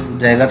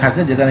জায়গা থাকে,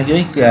 যেখানে কি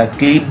ওই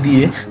ক্লিপ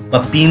দিয়ে বা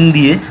পিন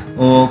দিয়ে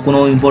কোনো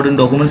ইম্পর্টেন্ট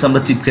ডকুমেন্টস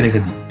আমরা চিপকে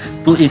রেখে দিই।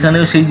 তো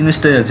এখানেও সেই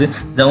জিনিসটাই আছে।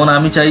 যেমন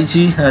আমি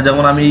চাইছি,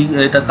 যেমন আমি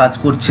এটা কাজ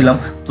করছিলাম,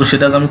 তো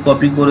সেটাকে আমি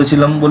কপি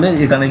করেছিলাম বলে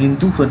এখানে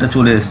কিন্তু এটা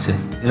চলে এসছে,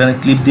 এখানে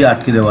ক্লিপ দিয়ে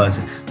আটকে দেওয়া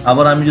আছে।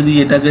 আবার আমি যদি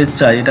এটাকে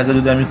চাই, এটাকে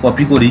যদি আমি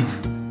কপি করি,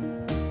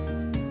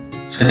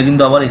 সেটা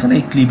কিন্তু আবার এখানে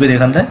এই ক্লিপের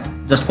এখানটায়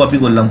জাস্ট কপি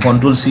করলাম,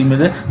 কন্ট্রোল সি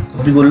মেরে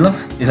কপি করলাম,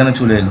 এখানে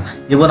চলে এলো।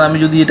 এবার আমি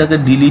যদি এটাকে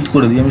ডিলিট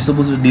করে দিই, আমি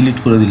সাপোজ ডিলিট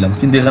করে দিলাম,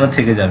 কিন্তু এখানে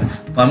থেকে যাবে।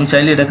 তো আমি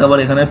চাইলে এটাকে আবার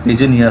এখানে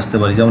পেজে নিয়ে আসতে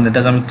পারি। যেমন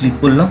এটাকে আমি ক্লিক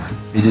করলাম,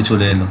 পেজে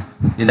চলে এলো,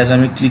 এটাকে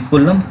আমি ক্লিক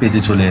করলাম,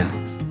 পেজে চলে এলো,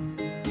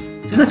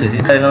 ঠিক আছে।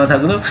 এটা এখানে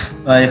থাকলেও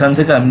এখান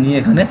থেকে আমি নিয়ে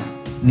এখানে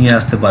নিয়ে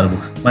আসতে পারবো।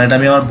 মানে এটা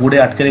আমি আমার বোর্ডে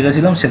আটকে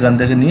রেখেছিলাম, সেখান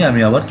থেকে নিয়ে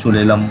আমি আবার চলে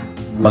এলাম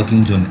ওয়ার্কিং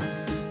জোনে।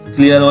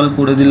 ক্লিয়ার অল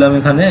করে দিলাম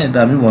এখানে, এটা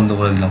আমি বন্ধ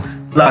করে দিলাম।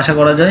 তাহলে আশা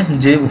করা যায়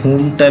যে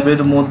হোম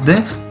ট্যাবের মধ্যে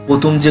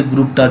প্রথম যে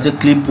গ্রুপটা আছে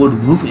ক্লিপবোর্ড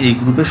গ্রুপ, এই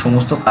গ্রুপের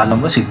সমস্ত কাজ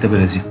আমরা শিখতে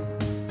পেরেছি।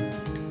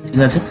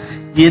 ঠিক আছে,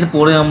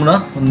 এরপরে আমরা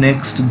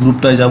নেক্সট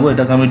গ্রুপটায় যাব।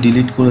 এটাকে আমি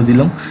ডিলিট করে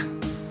দিলাম।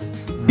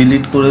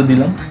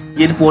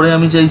 এরপরে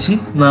আমি চাইছি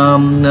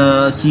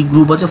কি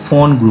গ্রুপ আছে,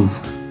 ফন্ট গ্রুপ।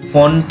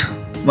 ফন্ট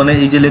মানে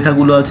এই যে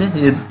লেখাগুলো আছে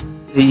এর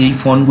এই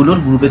ফন্টগুলোর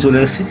গ্রুপে চলে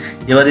এসেছি।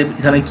 এবারে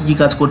এখানে কি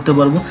কাজ করতে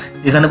পারবো,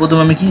 এখানে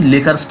প্রথমে আমি কি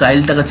লেখার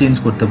স্টাইলটাকে চেঞ্জ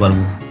করতে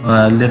পারবো।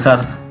 লেখার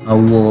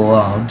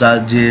যার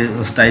যে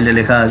স্টাইলে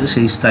লেখা আছে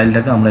সেই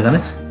স্টাইলটাকে আমরা এখানে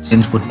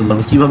চেঞ্জ করতে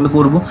পারবো। কীভাবে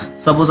করব,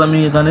 সাপোজ আমি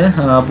এখানে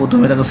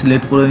প্রথমে এটাকে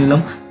সিলেক্ট করে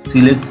নিলাম।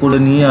 সিলেক্ট করে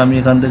নিয়ে আমি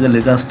এখান থেকে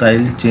লেখার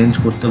স্টাইল চেঞ্জ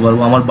করতে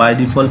পারবো। আমার বাই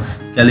ডিফল্ট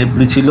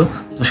ক্যালিব্রি ছিল,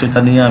 তো সেটা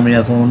নিয়ে আমি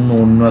এখন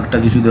অন্য একটা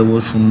কিছু দেবো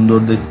সুন্দর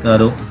দেখতে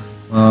আরও।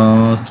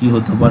 কি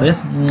হতে পারে,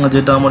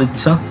 যেটা আমার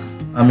ইচ্ছা।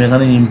 আমি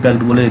এখানে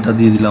ইম্প্যাক্ট বলে এটা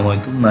দিয়ে দিলাম,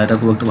 হয়তো না এটা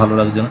খুব একটা ভালো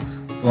লাগছে না,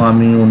 তো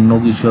আমি অন্য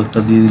কিছু একটা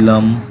দিয়ে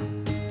দিলাম।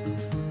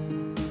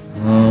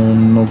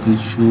 অন্য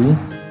কিছু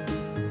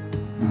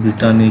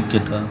ব্রিটানিক,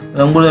 এটা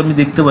এরকম করে আমি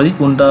দেখতে পারি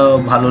কোনটা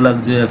ভালো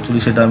লাগছে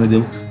অ্যাকচুয়ালি, সেটা আমি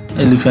দেবো।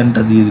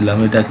 এলিফ্যান্টটা দিয়ে দিলাম,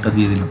 এটা একটা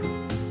দিয়ে দিলাম।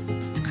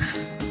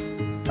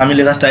 আমি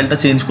লেখার স্টাইলটা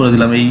চেঞ্জ করে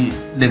দিলাম, এই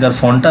লেখার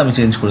ফন্টটা আমি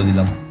চেঞ্জ করে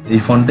দিলাম। এই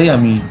ফন্টেই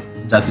আমি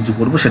যা কিছু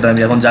করবো সেটা আমি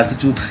এখন যা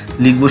কিছু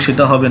লিখবো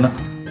সেটা হবে না,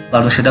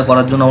 কারণ সেটা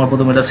করার জন্য আমার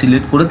প্রথমে এটা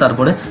সিলেক্ট করে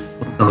তারপরে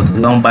করতে হতো।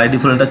 এবং বাই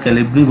ডিফল্ট একটা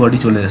ক্যালিব্রি বডি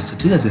চলে এসছে।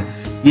 ঠিক আছে,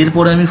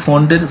 এরপরে আমি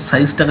ফন্টের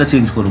সাইজটাকে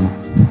চেঞ্জ করব।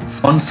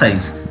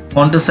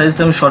 ফন্টের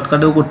সাইজটা আমি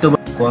শর্টকাটেও করতে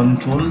পারি,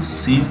 কন্ট্রোল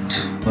শিফট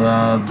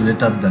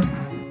গ্রেটার দ্যান।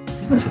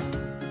 ঠিক আছে,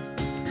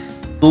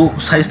 তো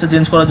সাইজটা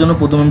চেঞ্জ করার জন্য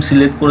প্রথমে আমি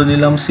সিলেক্ট করে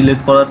নিলাম।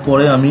 সিলেক্ট করার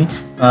পরে আমি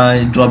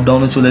ড্রপ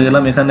ডাউনে চলে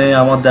গেলাম। এখানে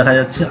আমার দেখা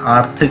যাচ্ছে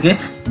 8 থেকে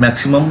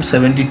ম্যাক্সিমাম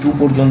 72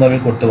 পর্যন্ত আমি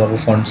করতে পারবো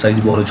ফন্ট সাইজ,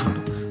 বড় ছোটো।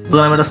 তো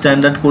আমি এটা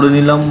স্ট্যান্ডার্ড করে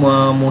নিলাম,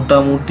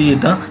 মোটামুটি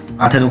এটা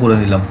 18 করে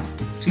নিলাম।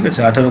 ঠিক আছে,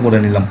 18 করে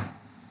নিলাম।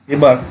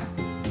 এবার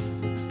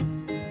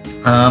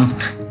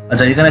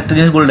আচ্ছা, এখানে একটা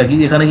জিনিস বলে রাখি,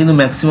 এখানে কিন্তু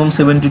ম্যাক্সিমাম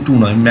 72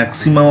 নয়,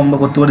 ম্যাক্সিমাম আমরা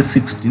করতে পারি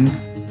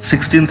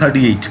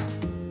 1638।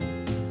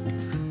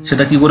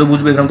 সেটা কি করে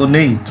বুঝবো, এখানে তো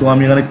নেই, তো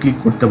আমি এখানে ক্লিক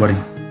করতে পারি।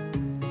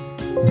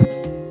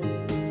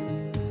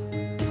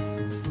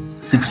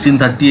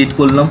 1638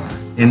 করলাম,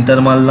 এন্টার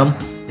মারলাম,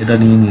 এটা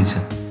নিয়ে নিয়েছে।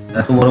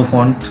 এত বড়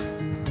ফন্ট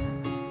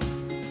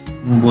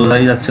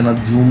বোঝাই যাচ্ছে না।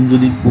 জুম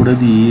যদি করে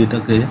দিই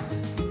এটাকে,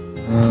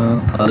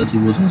 তাহলে কি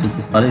বোঝা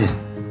যেতে পারে,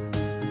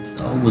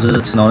 তাও বোঝা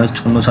যাচ্ছে না, অনেক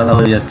ছন্ন ছাড়া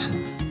হয়ে যাচ্ছে।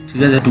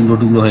 ঠিক আছে, টুকরো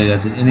টুকরো হয়ে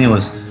গেছে।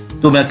 এনিওয়েজ,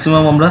 তো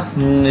ম্যাক্সিমাম আমরা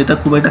এটা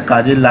খুব একটা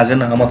কাজে লাগে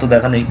না, আমার তো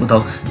দেখা নেই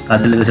কোথাও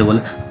কাজে লেগেছে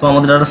বলে। তো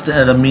আমাদের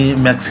একটা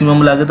ম্যাক্সিমাম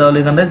লাগে, তাহলে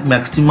এখানটায়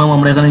ম্যাক্সিমাম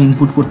আমরা এখানে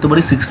ইনপুট করতে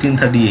পারি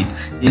 1638।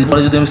 এরপরে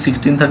যদি আমি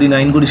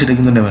 1639 করি সেটা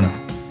কিন্তু নেবে না।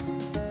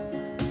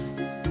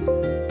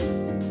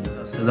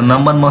 The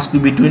number must be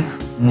between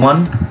 1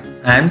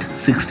 and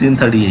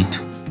 1638।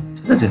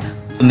 ঠিক আছে,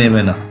 তো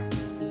নেবে না।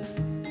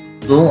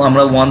 তো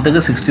আমরা 1 থেকে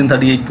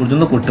 1638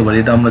 পর্যন্ত করতে পারি,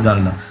 এটা আমরা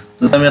জানলাম।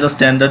 তো আমি একটা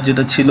স্ট্যান্ডার্ড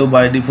যেটা ছিল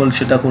বাই ডিফল্ট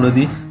সেটা করে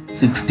দিই,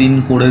 16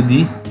 করে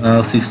দিই।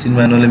 16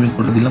 ম্যানুয়ালি আমি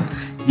করে দিলাম।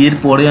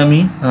 এরপরে আমি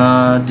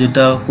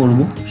যেটা করব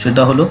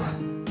সেটা হলো,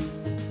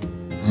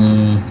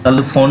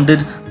 তাহলে ফন্টের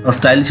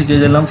স্টাইল শিখে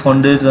গেলাম,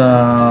 ফন্টের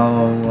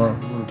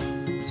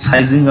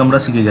সাইজিং আমরা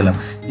শিখে গেলাম।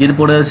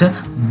 এরপরে আছে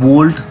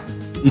বোল্ড,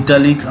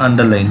 ইটালিক,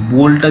 আন্ডারলাইন।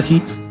 বোল্ডটা কি,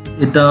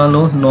 এটা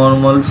হলো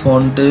নর্মাল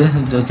ফন্টে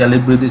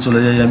ক্যালিব্রিতে চলে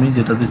যাই আমি,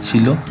 যেটাতে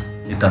ছিল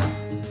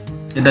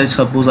এটাই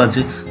সাপোজ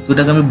আছে। তো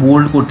এটাকে আমি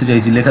বোল্ড করতে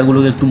চাইছি,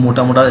 লেখাগুলোকে একটু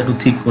মোটা মোটা একটু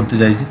ঠিক করতে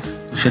চাইছি।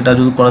 তো সেটা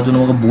যদি করার জন্য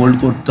আমাকে বোল্ড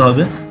করতে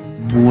হবে।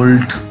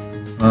 বোল্ড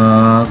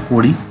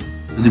করি,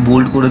 যদি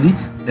বোল্ড করে দিই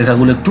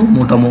লেখাগুলো একটু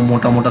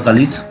মোটা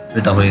কালির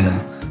এটা হয়ে গেল।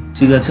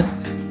 ঠিক আছে,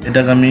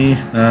 এটাকে আমি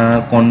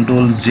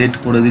কন্ট্রোল জেড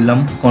করে দিলাম।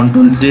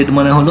 কন্ট্রোল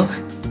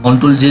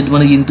জেড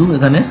মানে কিন্তু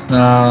এখানে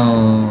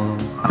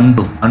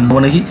আন্ডো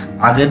মানে কি,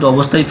 আগের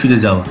অবস্থায় ফিরে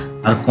যাওয়া।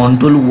 আর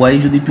কন্ট্রোল ওয়াই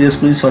যদি প্রেস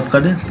করি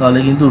শর্টকাটে, তাহলে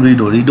কিন্তু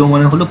রিডো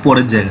মানে হলো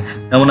পরের জায়গা।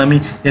 যেমন আমি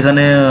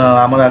এখানে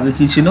আমার আগে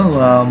কি ছিল,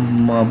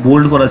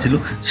 বোল্ড করা ছিল,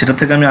 সেটা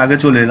থেকে আমি আগে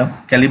চলে এলাম,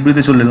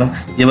 ক্যালিব্রিতে চলে এলাম।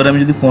 এবার আমি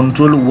যদি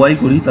কন্ট্রোল ওয়াই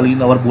করি তাহলে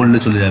কিন্তু আবার বোল্ডে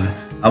চলে যাবে।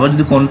 আবার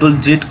যদি কন্ট্রোল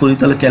জেড করি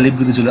তাহলে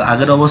ক্যালিব্রিতে চলে,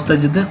 আগের অবস্থায়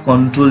যেতে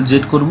কন্ট্রোল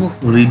জেড করবো,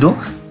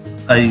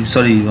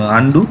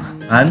 আন্ডু,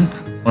 অ্যান্ড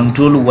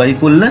কন্ট্রোল ওয়াই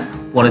করলে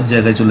পরের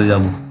জায়গায় চলে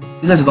যাব।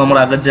 ঠিক আছে, তো আমার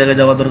আগের জায়গায়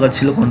যাওয়া দরকার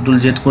ছিল, কন্ট্রোল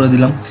জেড করে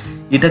দিলাম।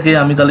 এটাকে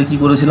আমি তাহলে কি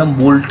করেছিলাম,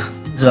 বোল্ড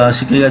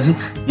শিখে গেছি।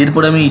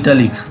 এরপরে আমি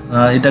ইটালিক,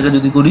 এটাকে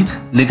যদি করি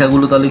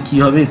লেখাগুলো তাহলে কি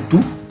হবে, একটু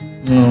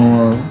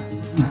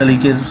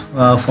ইটালিকের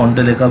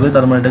ফন্টে লেখা হবে,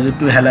 তার মানে এটাকে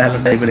একটু হেলা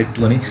টাইপের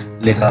একটুখানি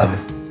লেখা হবে।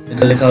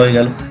 এটা লেখা হয়ে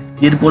গেল।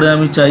 এরপরে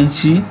আমি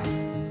চাইছি,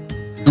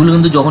 এগুলো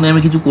কিন্তু যখনই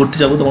আমি কিছু করতে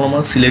যাবো তখন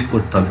আমার সিলেক্ট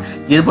করতে হবে।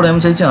 এরপরে আমি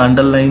চাইছি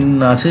আন্ডারলাইন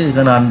আছে,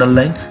 এখানে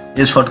আন্ডারলাইন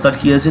এর শর্টকাট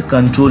কী আছে,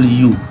 কন্ট্রোল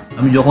ইউ।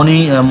 আমি যখনই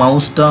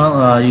মাউসটা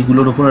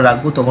এইগুলোর উপরে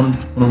রাখবো তখন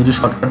কোনো কিছু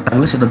শর্টকাট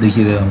থাকলে সেটা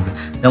দেখিয়ে দেবে আমাকে,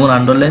 যেমন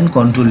আন্ডারলাইন,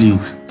 কন্ট্রোল ইউ।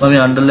 তো আমি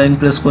আন্ডারলাইন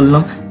প্রেস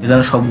করলাম,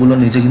 এখানে সবগুলো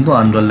নিচে কিন্তু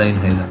আন্ডারলাইন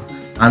হয়ে গেল।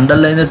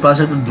 আন্ডারলাইনের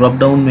পাশে একটা ড্রপ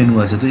ডাউন মেনু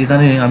আছে, তো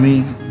এখানে আমি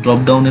ড্রপ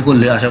ডাউনে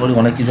করলে আশা করি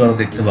অনেক কিছু আরও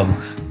দেখতে পাবো।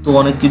 তো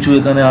অনেক কিছু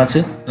এখানে আছে,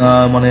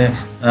 মানে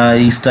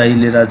এই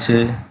স্টাইলের আছে,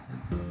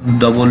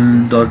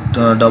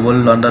 ডবল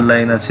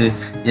আন্ডারলাইন আছে,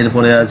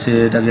 এরপরে আছে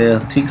এটাকে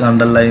থিক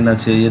আন্ডারলাইন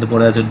আছে,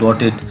 এরপরে আছে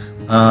ডটেড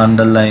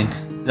আন্ডারলাইন।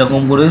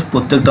 এরকম করে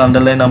প্রত্যেকটা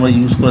আন্ডারলাইন আমরা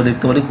ইউজ করে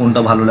দেখতে পারি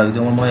কোনটা ভালো লাগছে।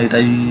 আমার মনে হয়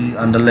এটাই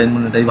আন্ডারলাইন,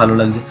 মানে এটাই ভালো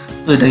লাগছে,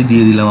 তো এটাই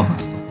দিয়ে দিলাম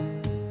আপাতত।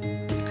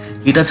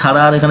 এটা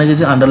ছাড়া আর এখানে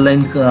গেছে আন্ডারলাইন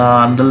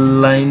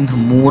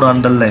মোর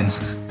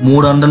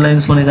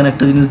আন্ডারলাইন্স মানে এখানে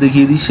একটা জিনিস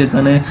দেখিয়ে দিই,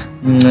 সেখানে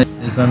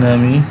এখানে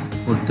আমি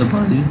করতে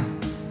পারি,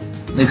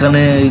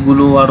 এখানে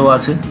এইগুলো আরও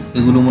আছে,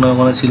 এগুলো মনে হয়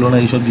ওখানে ছিল না,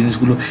 এইসব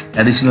জিনিসগুলো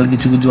অ্যাডিশনাল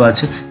কিছু কিছু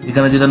আছে।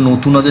 এখানে যেটা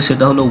নতুন আছে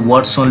সেটা হলো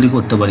ওয়ার্ডস অনলি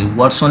করতে পারি।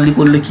 ওয়ার্ডস অনলি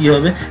করলে কী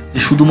হবে, যে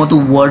শুধুমাত্র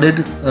ওয়ার্ডের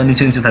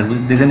নিচে নিচে থাকবে।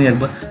 দেখে নিই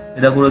একবার,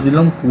 এটা করে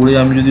দিলাম, করে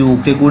আমি যদি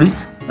ওকে করি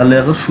তাহলে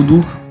এখন শুধু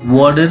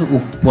ওয়ার্ডের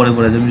পরে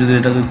পরে আছে। আমি যদি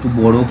এটাকে একটু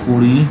বড়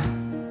করি,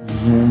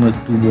 জুম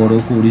একটু বড়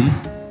করি,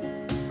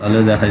 তাহলে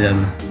দেখা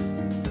যাবে,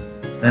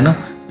 তাই না?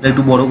 এটা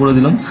একটু বড় করে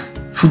দিলাম,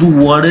 শুধু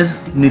ওয়ার্ডের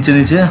নিচে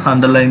নিচে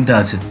আন্ডারলাইনটা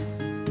আছে।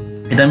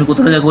 এটা আমি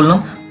কোথা থেকে করলাম,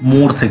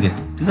 মোর থেকে,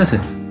 ঠিক আছে?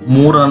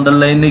 মোর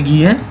আন্ডারলাইনে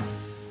গিয়ে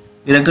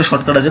এর একটা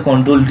শর্টকাট আছে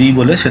Ctrl+D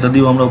বলে, সেটা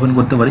দিয়েও আমরা ওপেন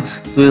করতে পারি।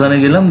 তো এখানে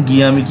গেলাম,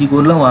 গিয়ে আমি কি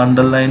করলাম,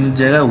 আন্ডারলাইনের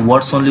জায়গায়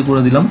ওয়ার্ডস অনলি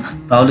করে দিলাম।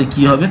 তাহলে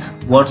কি হবে,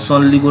 ওয়ার্ডস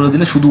অনলি করে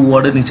দিলে শুধু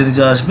ওয়ার্ডের নিচে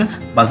নিচে আসবে,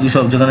 বাকি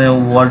সব যেখানে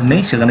ওয়ার্ড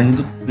নেই সেখানে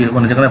কিন্তু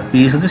মানে যেখানে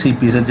পেজ আছে সেই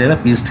পেজের জায়গায়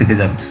পেজ থেকে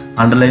যাবে,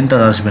 আন্ডারলাইনটা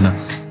আসবে না।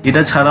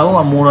 এটা ছাড়াও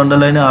মোর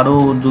আন্ডারলাইনে আরও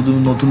যদি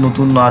নতুন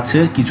নতুন আছে,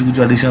 কিছু কিছু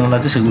অ্যাডিশনাল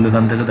আছে, সেগুলো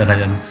এখান থেকে দেখা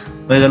যাবে।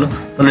 হয়ে গেল,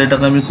 তাহলে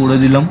এটাকে আমি করে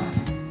দিলাম,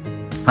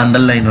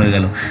 আন্ডারলাইন হয়ে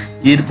গেল।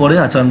 এরপরে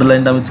আচ্ছা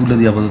আন্ডারলাইনটা আমি তুলে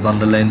দিই আপাতত,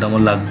 আন্ডারলাইনটা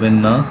আমার লাগবে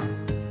না,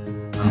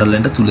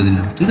 আন্ডারলাইনটা তুলে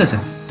দিলাম, ঠিক আছে?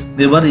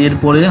 এবার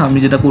এরপরে আমি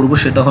যেটা করব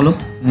সেটা হলো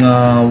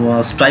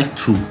স্ট্রাইক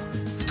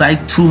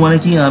থ্রু মানে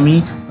কি, আমি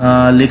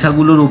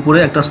লেখাগুলোর উপরে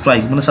একটা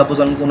স্ট্রাইক, মানে সাপোজ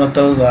আমি কোনো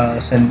একটা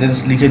সেন্টেন্স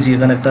লিখেছি,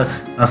 এখানে একটা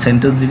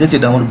সেন্টেন্স লিখেছি,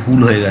 এটা আমার ভুল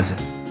হয়ে গেছে,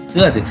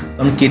 ঠিক আছে?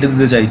 আমি কেটে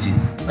দিতে চাইছি,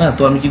 হ্যাঁ,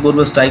 তো আমি কি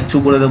করবো, স্ট্রাইক থ্রু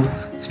করে দেবো।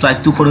 স্ট্রাইক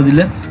থ্রু করে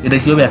দিলে এটা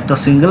কী হবে, একটা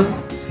সিঙ্গেল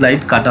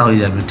স্লাইড কাটা হয়ে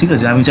যাবে, ঠিক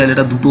আছে? আমি চাইলে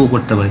এটা দুটোও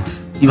করতে পারি।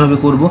 কীভাবে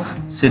করব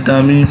সেটা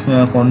আমি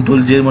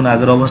Ctrl+J মানে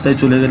আগের অবস্থায়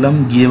চলে গেলাম,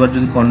 গিয়ে এবার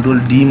যদি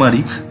Ctrl+D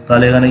মারি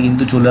তাহলে এখানে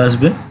কিন্তু চলে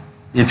আসবে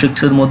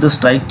এফেক্টসের মধ্যে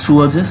স্ট্রাইক থ্রু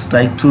আছে,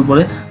 স্ট্রাইক থ্রুর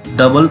পরে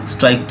ডাবল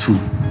স্ট্রাইক থ্রু,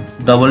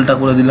 ডাবলটা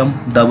করে দিলাম।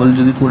 ডাবল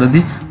যদি করে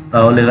দিই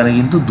তাহলে এখানে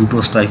কিন্তু দুটো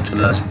স্ট্রাইক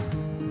চলে আসবে।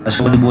 আশা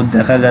করি বোধ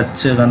দেখা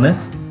যাচ্ছে, এখানে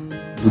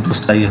দুটো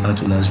স্ট্রাইক এখানে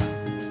চলে আসবে,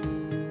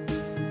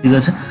 ঠিক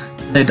আছে?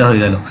 এটা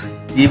হয়ে গেল।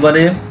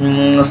 এবারে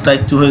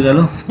স্ট্রাইক থ্রু হয়ে গেল,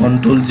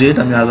 Ctrl+Z,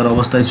 আমি আগের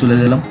অবস্থায় চলে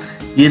গেলাম।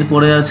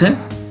 এরপরে আছে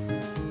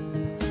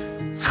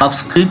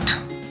সাবস্ক্রিপ্ট,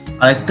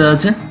 আরেকটা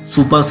আছে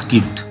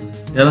সুপারস্ক্রিপ্ট।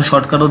 এখানে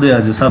শর্টকাটও দেওয়া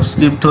আছে।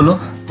 সাবস্ক্রিপ্ট হলো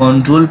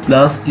Ctrl+=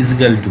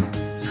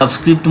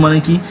 সাবস্ক্রিপ্ট মানে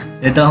কি,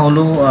 এটা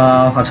হলো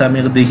আচ্ছা আমি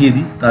এটা দেখিয়ে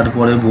দিই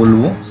তারপরে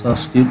বলবো।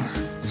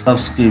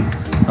 সাবস্ক্রিপ্ট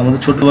আমাদের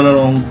ছোটোবেলার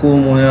অঙ্ক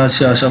মনে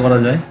আছে আশা করা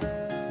যায়,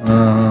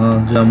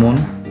 যেমন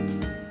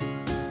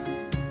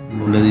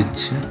বলে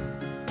দিচ্ছে,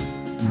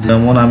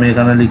 যেমন আমি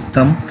এখানে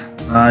লিখতাম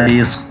a²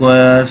 +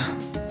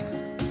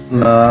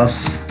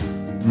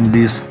 b²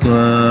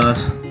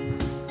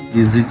 =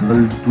 a² +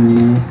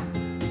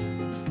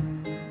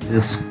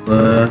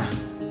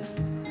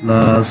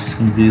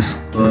 b²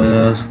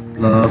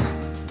 +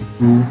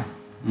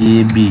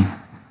 2ab।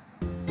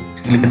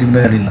 ঠিক লিখেছি কিনা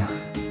জানি না,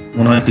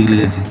 মনে হয় ঠিক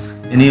লিখেছি।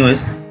 এনিওয়েজ,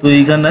 তো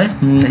এইখানে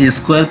a² + b²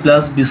 = a²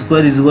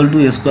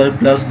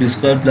 + b²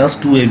 +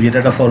 2ab, এটা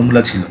একটা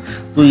ফর্মুলা ছিল।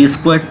 তো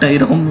স্কোয়ারটা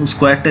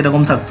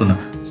এরকম থাকতো না,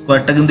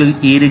 স্কোয়ারটা কিন্তু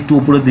এর একটু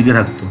উপরের দিকে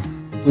থাকতো।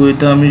 তো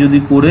এটা আমি যদি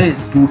করে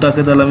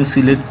 2টাকে তাহলে আমি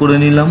সিলেক্ট করে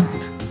নিলাম,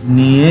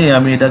 নিয়ে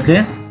আমি এটাকে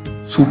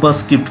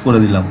সুপারস্ক্রিপ্ট করে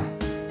দিলাম।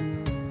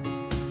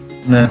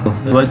 দেখো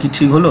এবার কি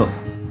ঠিক হলো,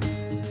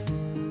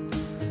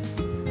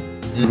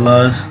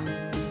 এবার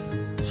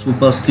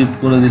সুপারস্ক্রিপ্ট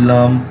করে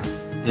দিলাম,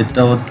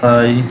 এটাও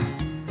তাই,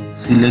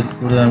 সিলেক্ট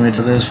করে আমি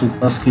এটাকে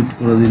সুপারস্ক্রিপ্ট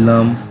করে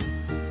দিলাম,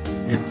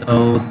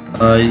 এটাও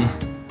তাই,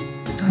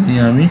 এটা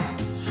নিয়ে আমি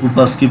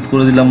সুপারস্ক্রিপ্ট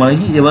করে দিলাম। মানে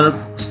কি, এবার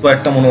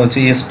স্কোয়ারটা মনে হচ্ছে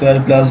a² + b² + a²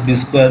 + b²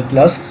 =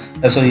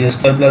 a² +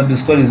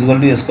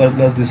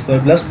 b²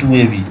 +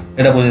 2ab,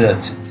 এটা বোঝা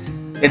যাচ্ছে।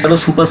 এটা হলো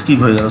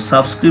সুপারস্ক্রিপ্ট হয়ে গেল।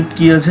 সাবস্ক্রিপ্ট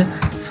কি আছে,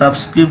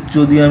 সাবস্ক্রিপ্ট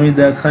যদি আমি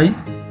দেখাই,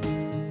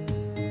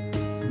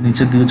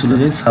 নিচের দিকে চলে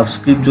যাই,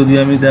 সাবস্ক্রিপ্ট যদি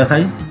আমি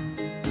দেখাই,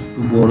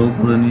 একটু বড়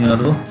করে নিই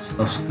আরো,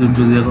 সাবস্ক্রিপ্ট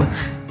যদি দেখাই,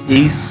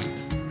 এই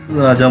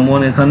যেমন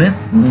এখানে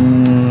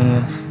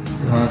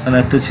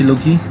একটা ছিল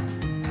কি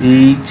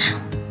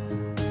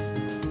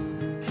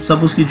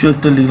সাপোজ কিছু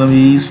একটা লিখলাম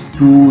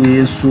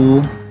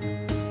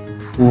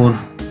H2SO4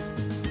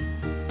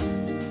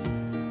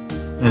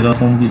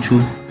 এরকম কিছু,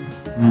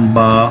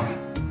 বা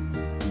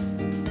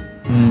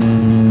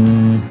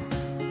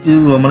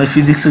মানে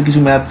ফিজিক্সের কিছু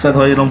ম্যাথ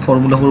হয়, এরকম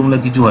ফর্মুলা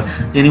কিছু হয়।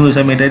 এনিওয়েজ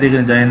আমি এটাই দেখে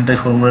জানি না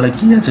ফর্মুলাটা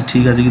কী আছে,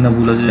 ঠিক আছে কিনা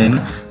ভুল আছে জানি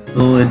না।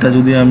 তো এটা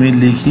যদি আমি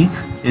লিখি,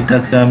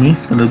 এটাকে আমি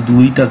তাহলে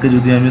 2টাকে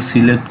যদি আমি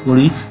সিলেক্ট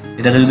করি,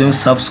 এটাকে যদি আমি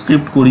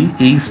সাবস্ক্রিপ্ট করি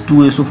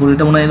H2SO4,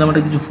 এটা মনে হয় এরকম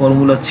একটা কিছু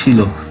ফর্মুলা ছিল।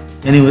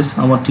 এনিওয়েজ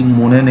আমার ঠিক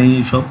মনে নেই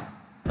এইসব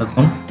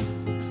এখন।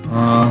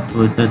 তো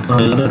এটা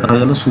হয়ে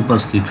গেল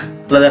সুপারস্ক্রিপ্ট।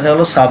 তাহলে দেখা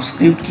গেলো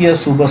সাবস্ক্রিপ্ট কি আর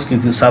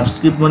সুপারস্ক্রিপ্ট।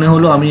 সাবস্ক্রিপ্ট মানে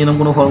হলো আমি এরকম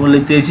কোনো ফর্মুলা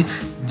লিখতে চাইছি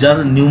যার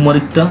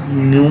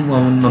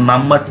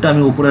নাম্বারটা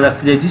আমি উপরে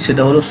রাখতে চাইছি,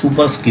 সেটা হলো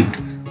সুপারস্ক্রিপ্ট,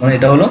 মানে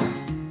এটা হলো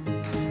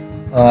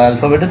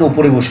অ্যালফাবেটের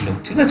উপরে বসলো,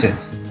 ঠিক আছে,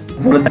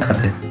 উপরে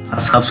দেখাতে। আর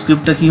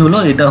সাবস্ক্রিপ্টটা কি হলো,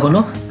 এটা হলো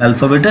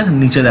অ্যালফাবেটের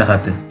নিচে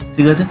দেখাতে,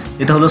 ঠিক আছে।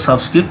 এটা হলো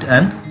সাবস্ক্রিপ্ট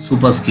অ্যান্ড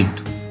সুপারস্ক্রিপ্ট।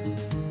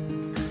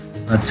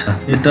 আচ্ছা,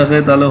 এটাকে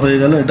তাহলে হয়ে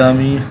গেল, এটা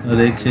আমি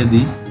রেখে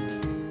দিই।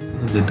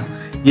 এটা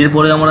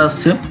এরপরে আমার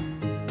আসছে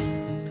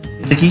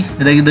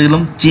এটা কি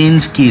দেখলাম চেঞ্জ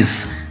কেস।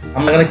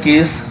 আমরা এখানে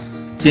কেস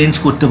চেঞ্জ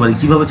করতে পারি,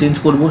 কিভাবে চেঞ্জ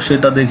করব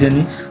সেটা দেখে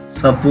নিই।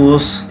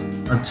 সাপোজ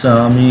আচ্ছা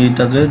আমি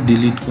এটাকে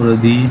ডিলিট করে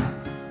দিই,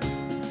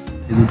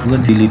 এই দুটোকে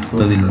ডিলিট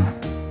করে দিলাম,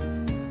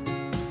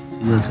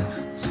 ঠিক আছে।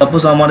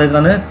 সাপোজ আমার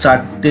এখানে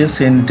 4টে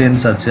সেন্টেন্স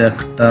আছে,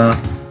 একটা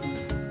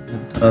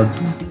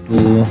দুটো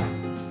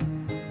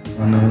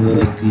মানে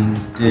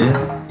 3টে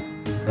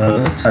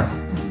 4টে,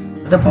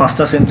 এটা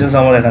 5টা সেন্টেন্স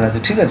আমার এখানে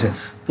আছে, ঠিক আছে।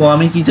 তো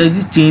আমি কি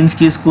চাইছি চেঞ্জ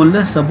কেস করলে,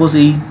 সাপোজ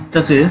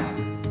এইটাকে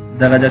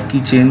দেখা যাক কি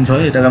চেঞ্জ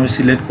হয়। এটাকে আমি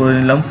সিলেক্ট করে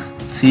নিলাম,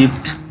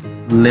 শিফট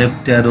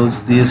লেফট অ্যারোজ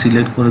দিয়ে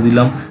সিলেক্ট করে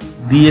দিলাম,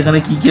 দিয়ে এখানে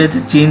কি কি আছে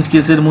চেঞ্জ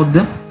কেসের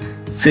মধ্যে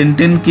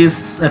সেন্টেন্স কেস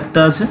একটা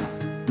আছে,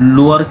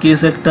 লোয়ার কেস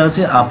একটা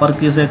আছে, আপার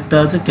কেস একটা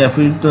আছে,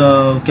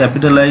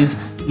 ক্যাপিটালাইজ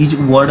ইচ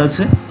ওয়ার্ড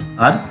আছে,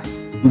 আর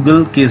গুগল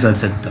কেস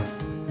আছে একটা,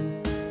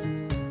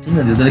 ঠিক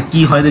আছে। তাহলে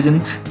কী হয় দেখে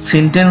নিই।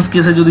 সেন্টেন্স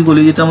কেসে যদি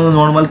বলি, যেটা আমাদের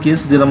নর্মাল কেস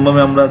যেরকমভাবে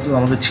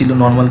আমাদের ছিল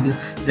নর্মাল কেস,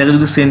 এটাকে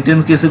যদি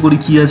সেন্টেন্স কেসে করি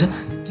কী আছে,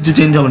 কিছু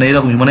চেঞ্জ হবে না,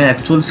 এরকমই, মানে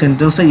অ্যাকচুয়াল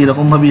সেন্টেন্সটা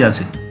এরকমভাবেই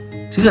আছে,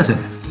 ঠিক আছে।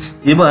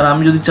 এবার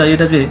আমি যদি চাই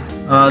এটাকে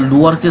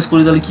লোয়ার কেস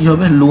করি, তাহলে কী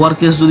হবে, লোয়ার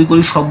কেস যদি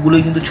করি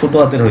সবগুলোই কিন্তু ছোটো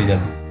হাতের হয়ে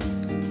যাবে,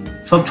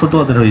 সব ছোটো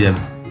হাতের হয়ে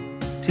যাবে,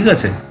 ঠিক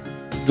আছে।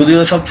 যদি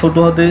এটা সব ছোটো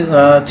হাতে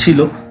ছিল,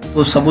 তো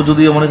সাপোজ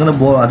যদি আমার এখানে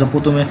আচ্ছা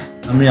প্রথমে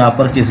আমি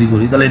আপার কেসই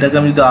করি, তাহলে এটাকে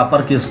আমি যদি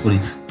আপার কেস করি,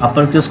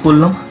 আপার কেস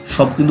করলাম,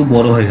 সব কিন্তু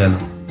বড় হয়ে গেল,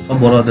 সব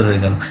বড় হাতের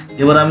হয়ে গেল।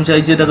 এবার আমি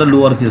চাইছি এটাকে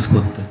লোয়ার কেস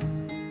করতে,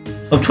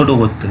 সব ছোট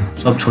করতে,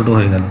 সব ছোট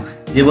হয়ে গেল।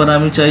 এবার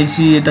আমি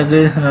চাইছি এটাকে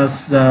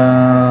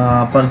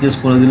আপার কেস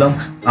করে দিলাম,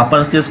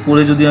 আপার কেস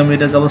করে যদি আমি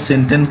এটাকে আবার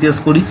সেন্টেন্স কেস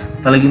করি,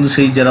 তাহলে কিন্তু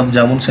সেই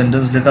যেমন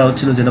সেন্টেন্স লেখা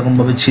হচ্ছিল,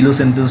 যেরকমভাবে ছিল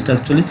সেন্টেন্সটা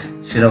অ্যাকচুয়ালি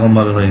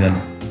সেরকমভাবে হয়ে গেল।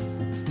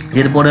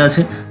 এরপরে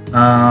আছে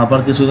আপার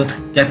কেস হয়ে গেল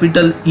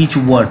ক্যাপিটাল ইচ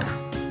ওয়ার্ড।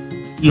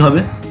 কী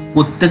হবে,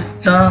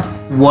 প্রত্যেকটা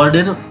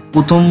ওয়ার্ডের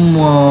প্রথম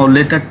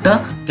লেটারটা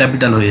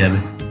ক্যাপিটাল হয়ে যাবে,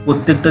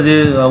 প্রত্যেকটা যে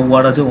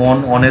ওয়ার্ড আছে,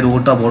 অনের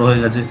ওটা বড়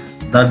হয়ে গেছে,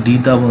 তার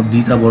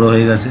ডিটা বড়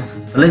হয়ে গেছে,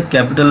 তাহলে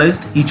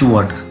ক্যাপিটালাইজড ইচ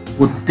ওয়ার্ড,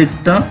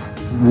 প্রত্যেকটা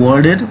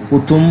ওয়ার্ডের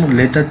প্রথম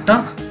লেটারটা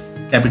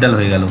ক্যাপিটাল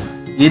হয়ে গেল।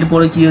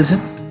 এরপরে কি আছে,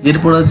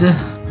 এরপর আছে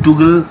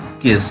টুগল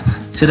কেস,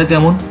 সেটা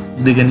কেমন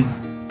দেখে নিই।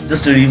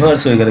 জাস্ট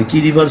রিভার্স হয়ে গেল। কি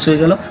রিভার্স হয়ে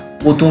গেল,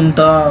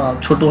 প্রথমটা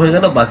ছোট হয়ে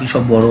গেল, বাকি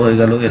সব বড় হয়ে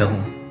গেল,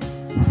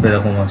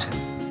 এরকম আছে,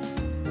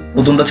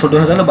 প্রথমটা ছোট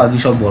হয়ে গেল, বাকি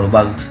সব বড়।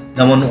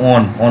 যেমন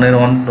অনের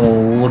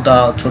ওটা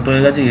ছোট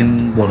হয়ে গেছে, এন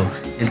বড়,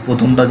 এর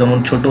প্রথমটা যেমন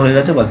ছোট হয়ে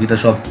গেছে, বাকিটা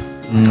সব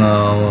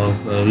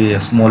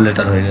স্মল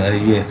লেটার হয়ে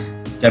গেছে,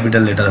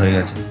 ক্যাপিটাল লেটার হয়ে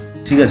গেছে,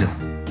 ঠিক আছে।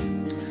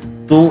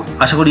 তো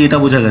আশা করি এটা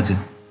বোঝা গেছে।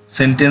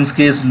 Sentence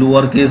case,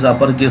 lower case,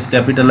 upper case,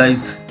 capitalise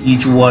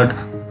each word,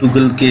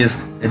 toggle case,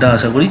 এটা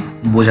আশা করি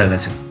বোঝা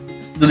গেছে।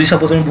 যদি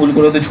সাপোজ আমি ভুল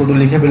করে ছোটো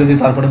লিখে ফেলে দিই,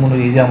 তারপরে মনে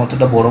হয় এই যে আমার তো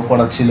একটা বড়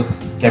করার ছিল,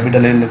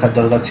 ক্যাপিটালের লেখার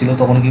দরকার ছিল,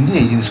 তখন কিন্তু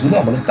এই জিনিসগুলো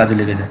আমাদের কাজে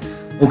লেগে যায়।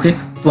 ওকে,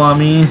 তো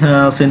আমি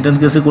সেন্টেন্স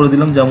কেসে করে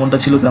দিলাম, যেমনটা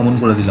ছিল তেমন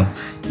করে দিলাম।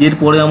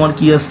 এরপরে আমার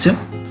কি আসছে,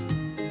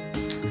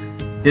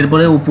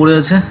 এরপরে উপরে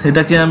আছে,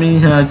 এটাকে আমি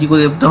কী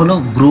করি, এটা হলো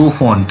গ্রো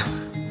ফন্ট।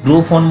 গ্রো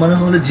ফন্ট মানে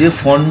হলো যে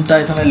ফন্টটা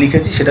এখানে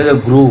লিখেছি সেটাকে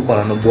গ্রো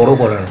করানো, বড়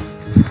করানো।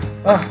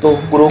 তো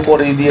গ্রো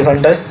করে দিই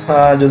এখানটায়।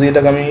 যদি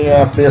এটাকে আমি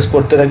প্রেস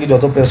করতে থাকি,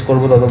 যত প্রেস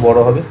করবো তত বড়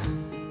হবে,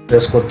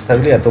 প্রেস করতে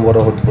থাকলে এত বড়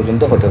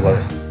পর্যন্ত হতে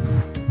পারে।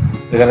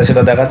 এখানে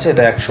সেটা দেখাচ্ছে,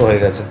 এটা 100 হয়ে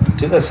গেছে,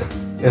 ঠিক আছে।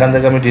 এখান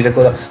থেকে আমি ডিরেক্ট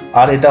করা।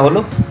 আর এটা হলো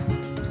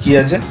কি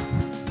আছে,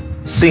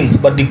 সিঙ্ক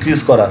বা ডিক্রিজ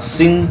করা,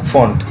 সিঙ্ক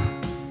ফন্ট,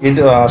 এর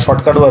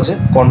শর্টকাটও আছে,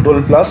 কন্ট্রোল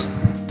প্লাস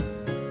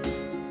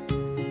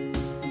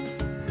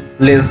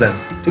লেস দেন,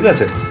 ঠিক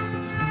আছে।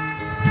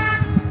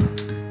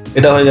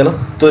 এটা হয়ে গেল।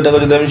 তো এটাকে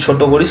যদি আমি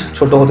ছোট করি,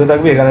 ছোট হতে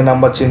থাকবে, এখানে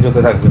নাম্বার চেঞ্জ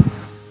হতে থাকবে।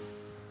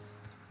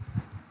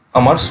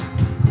 আমার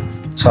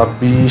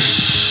 26,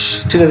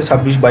 ঠিক আছে,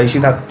 26, 22ই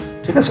থাক,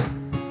 ঠিক আছে।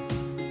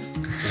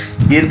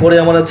 এরপরে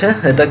আমার আছে,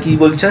 এটা কি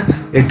বলছে,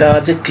 এটা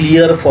আছে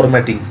ক্লিয়ার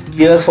ফরম্যাটিং।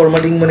 ক্লিয়ার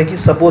ফরম্যাটিং মানে কি,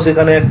 সাপোজ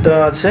এখানে একটা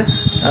আছে,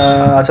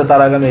 আচ্ছা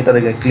তার আগে আমি এটা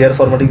দেখে, ক্লিয়ার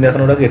ফরম্যাটিং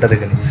দেখানোর আগে এটা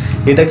দেখে নিই।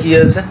 এটা কি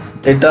আছে,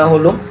 এটা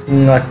হলো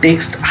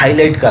টেক্সট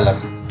হাইলাইট কালার।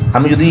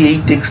 আমি যদি এই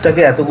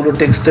টেক্সটটাকে, এতগুলো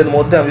টেক্সটের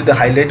মধ্যে আমি যদি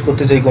হাইলাইট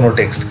করতে চাই কোনো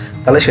টেক্সট,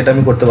 তাহলে সেটা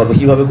আমি করতে পারবো।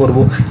 কীভাবে করব,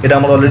 এটা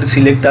আমার অলরেডি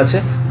সিলেক্ট আছে,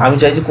 আমি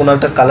চাইছি কোনো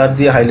একটা কালার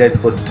দিয়ে হাইলাইট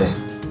করতে,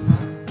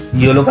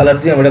 ইয়েলো কালার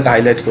দিয়ে আমি এটাকে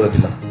হাইলাইট করে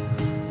দিলাম,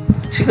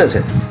 ঠিক আছে,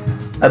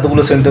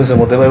 এতগুলো সেন্টেন্সের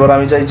মধ্যে। এবার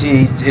আমি চাইছি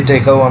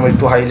এটাকেও আমি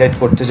একটু হাইলাইট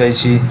করতে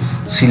চাইছি,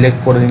 সিলেক্ট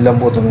করে নিলাম,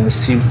 প্রথমে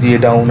শিফট দিয়ে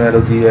ডাউন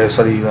অ্যারো দিয়ে,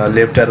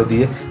 লেফট অ্যারো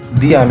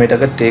দিয়ে আমি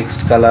এটাকে টেক্সট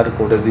কালার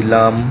করে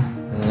দিলাম,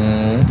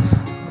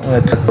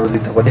 এটা করে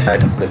দিতে পারি, হ্যাঁ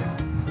এটা করে দিলাম,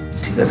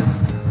 ঠিক আছে।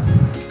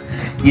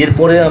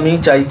 এরপরে আমি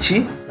চাইছি,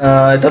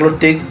 এটা হলো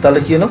টেক্সট, তাহলে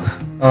কি হলো,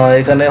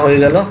 এখানে হয়ে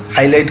গেল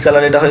হাইলাইট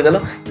কালার, এটা হয়ে গেল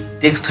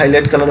টেক্সট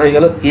হাইলাইট কালার হয়ে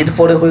গেল।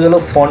 এরপরে হয়ে গেল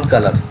ফন্ট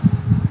কালার।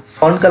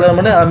 ফন্ট কালার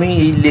মানে আমি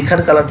এই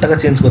লেখার কালারটাকে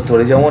চেঞ্জ করতে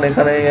পারি। যেমন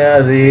এখানে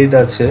রেড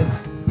আছে,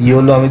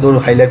 ইয়েলো আমি তোর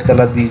হাইলাইট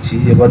কালার দিয়েছি।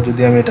 এবার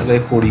যদি আমি এটাকে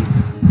করি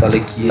তাহলে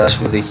কি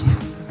আসবে দেখি,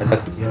 এটা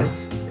কি হয়।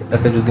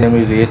 এটাকে যদি আমি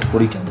রেড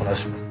করি কেমন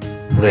আসবে,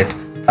 রেড।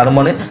 তার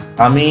মানে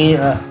আমি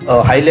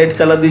হাইলাইট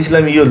কালার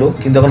দিয়েছিলাম ইয়েলো,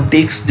 কিন্তু এখন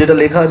টেক্সট যেটা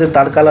লেখা আছে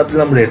তার কালার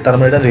দিলাম রেড, তার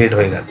মানে এটা রেড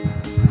হয়ে গেল।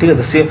 ঠিক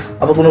আছে, সেম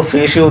আবার কোনো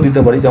ফ্রেশেও দিতে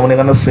পারি, যেমন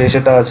এখানে ফ্রেশ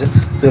এটা আছে,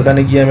 তো এখানে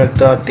গিয়ে আমি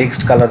একটা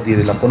টেক্সট কালার দিয়ে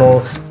দিলাম, কোনো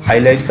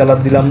হাইলাইট কালার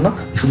দিলাম না,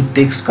 শুধু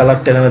টেক্সট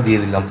কালারটা এখানে দিয়ে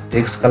দিলাম।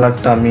 টেক্সট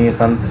কালারটা আমি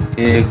এখান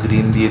থেকে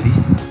গ্রিন দিয়ে দিই,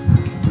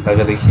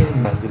 আগে দেখি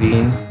না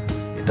গ্রিন,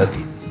 এটা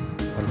দিয়ে দিই,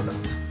 ভালো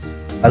লাগছে,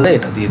 তাহলে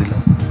এটা দিয়ে দিলাম,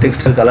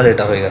 টেক্সটের কালার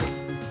এটা হয়ে গেল।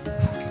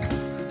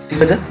 ঠিক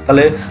আছে,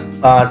 তাহলে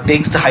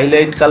টেক্সট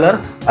হাইলাইট কালার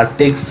আর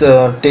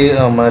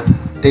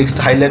টেক্সট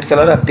হাইলাইট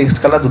কালার আর টেক্সট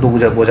কালার দুটো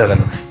বোঝা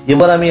গেল।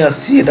 এবার আমি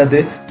আসছি এটাতে,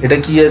 এটা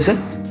কি আছে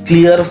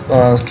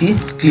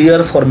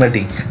ক্লিয়ার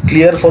ফরম্যাটিং।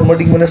 ক্লিয়ার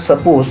ফরম্যাটিং মানে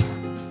সাপোজ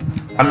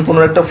আমি কোনো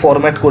একটা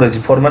ফরম্যাট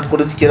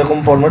করেছি কীরকম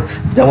ফরম্যাট,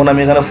 যেমন আমি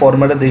এখানে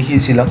ফরম্যাটে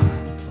দেখিয়েছিলাম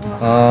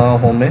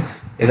হোমে,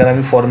 এখানে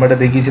আমি ফরম্যাটে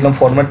দেখিয়েছিলাম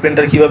ফরম্যাট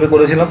পেন্টার কীভাবে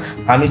করেছিলাম।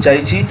 আমি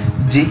চাইছি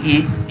যে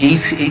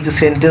এই যে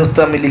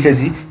সেন্টেন্সটা আমি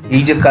লিখেছি,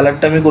 এই যে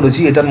কালারটা আমি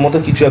করেছি এটার মতো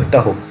কিছু একটা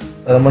হোক।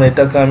 তার মানে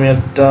এটাকে আমি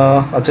একটা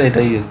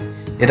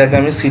এটাকে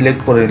আমি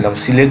সিলেক্ট করে নিলাম।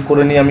 সিলেক্ট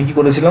করে নিয়ে আমি কি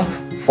করেছিলাম,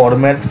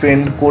 ফরম্যাট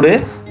পেন্ট করে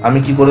আমি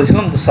কি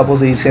করেছিলাম, সাপোজ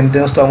এই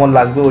সেন্টেন্সটা আমার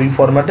লাগবে ওই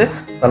ফরম্যাটে,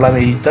 তাহলে আমি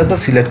এইটাকে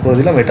সিলেক্ট করে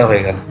দিলাম, এটা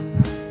হয়ে গেল।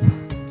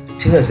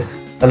 ঠিক আছে,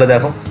 তাহলে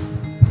দেখো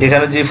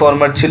এখানে যে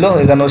ফরম্যাট ছিল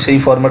এখানেও সেই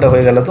ফরম্যাটে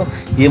হয়ে গেল। তো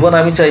এবার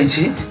আমি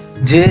চাইছি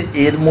যে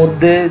এর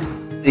মধ্যে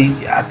এই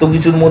এত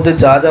কিছুর মধ্যে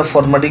যা যা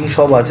ফরম্যাটিং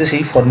সব আছে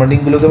সেই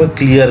ফরম্যাটিংগুলোকে আমি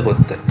ক্লিয়ার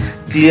করতে।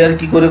 ক্লিয়ার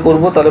কি করে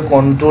করব, তাহলে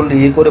কন্ট্রোল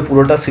করে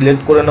পুরোটা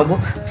সিলেক্ট করে নেব।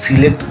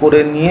 সিলেক্ট করে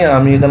নিয়ে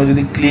আমি এখানে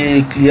যদি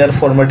ক্লিয়ার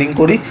ফরম্যাটিং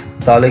করি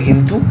তাহলে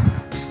কিন্তু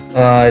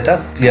এটা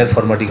ক্লিয়ার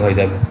ফরম্যাটিং হয়ে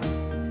যাবে।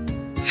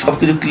 সব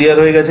কিছু ক্লিয়ার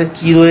হয়ে গেছে।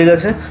 কি রয়ে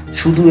গেছে,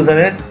 শুধু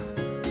এখানে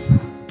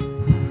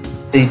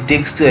এই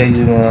টেক্সট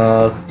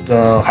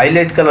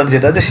হাইলাইট কালার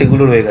যেটা আছে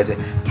সেগুলো রয়ে গেছে।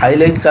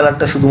 হাইলাইট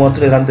কালারটা শুধুমাত্র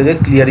এখান থেকে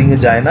ক্লিয়ারিংয়ে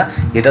যায় না।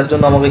 এটার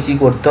জন্য আমাকে কি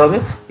করতে হবে,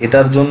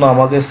 এটার জন্য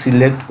আমাকে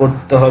সিলেক্ট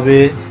করতে হবে,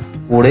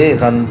 করে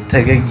এখান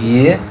থেকে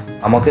গিয়ে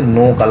আমাকে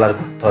নো কালার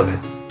করতে হবে।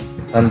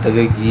 এখান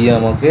থেকে গিয়ে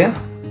আমাকে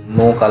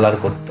নো কালার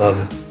করতে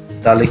হবে,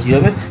 তাহলে কি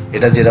হবে,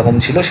 এটা যেরকম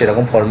ছিল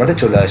সেরকম ফরম্যাটে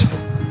চলে আসবে।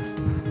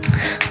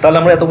 তাহলে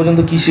আমরা এত পর্যন্ত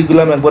কী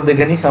শিখলাম একবার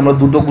দেখে নিই। আমরা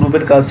দুটো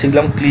গ্রুপের কাজ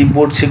শিখলাম,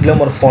 ক্লিপবোর্ড শিখলাম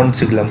আর ফন্ট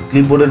শিখলাম।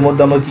 ক্লিপবোর্ডের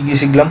মধ্যে আমরা কী কী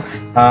শিখলাম,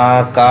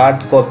 কাট,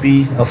 কপি,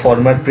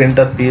 ফরম্যাট,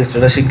 প্রিন্টার, পেস্ট,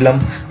 এটা শিখলাম।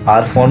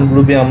 আর ফন্ট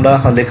গ্রুপে আমরা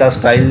লেখা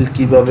স্টাইল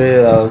কীভাবে,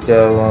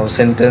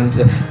 সেন্টেন্স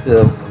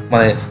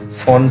মানে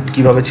ফন্ট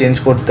কীভাবে চেঞ্জ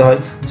করতে হয়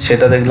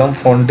সেটা দেখলাম।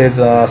 ফন্টের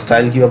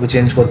স্টাইল কীভাবে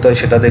চেঞ্জ করতে হয়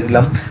সেটা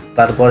দেখলাম।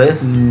 তারপরে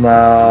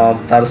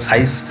তার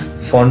সাইজ,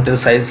 ফন্টের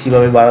সাইজ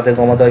কীভাবে বাড়াতে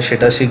কমাতে হয়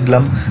সেটা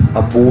শিখলাম।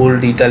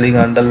 বোল্ড, ইটালিক,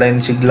 আন্ডারলাইন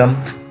শিখলাম।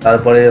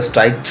 তারপরে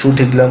স্ট্রাইক থ্রু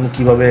শিখলাম,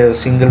 কীভাবে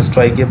সিঙ্গেল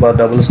স্ট্রাইকে বা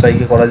ডাবল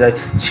স্ট্রাইকে করা যায়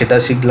সেটা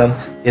শিখলাম।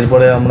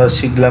 এরপরে আমরা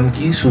শিখলাম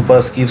কি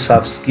সুপারস্ক্রিপ্ট,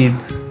 সাবস্ক্রিপ্ট,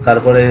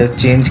 তারপরে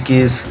চেঞ্জ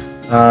কেস,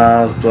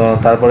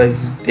 তারপরে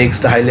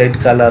text highlight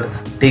colour,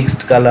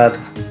 text colour,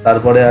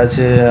 তারপরে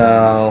আছে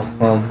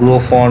গ্রো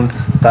ফন্ট,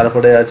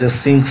 তারপরে আছে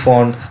সিঙ্ক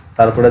ফন্ট,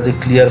 তারপরে আছে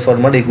ক্লিয়ার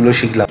ফরম্যাট, এগুলো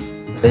শিখলাম।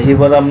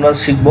 এবার আমরা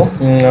শিখবো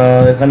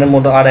এখানে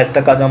আর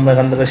একটা কাজ আমরা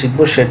এখান থেকে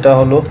শিখবো, সেটা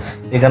হলো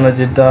এখানে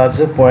যেটা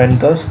আছে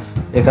পয়েন্টার,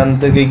 এখান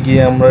থেকে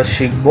গিয়ে আমরা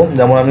শিখবো,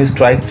 যেমন আমি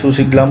স্ট্রাইক থ্রু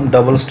শিখলাম,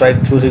 ডাবল স্ট্রাইক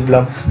থ্রু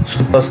শিখলাম,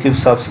 সুপারস্ক্রিপ্ট,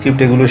 সাবস্ক্রিপ্ট,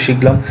 এগুলো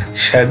শিখলাম।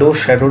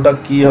 শ্যাডোটা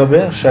কী হবে,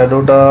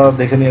 শ্যাডোটা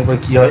দেখে নিই একবার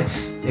কী হয়।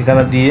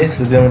 এখানে দিয়ে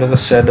যদি আমি এটাকে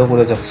শ্যাডো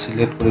করে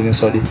সিলেক্ট করে নিই,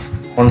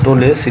 কন্ট্রোল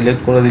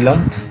সিলেক্ট করে দিলাম।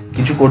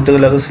 কিছু করতে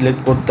গেলে আগে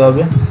সিলেক্ট করতে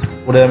হবে,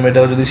 করে আমি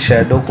এটাকে যদি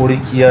শ্যাডো করি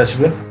কী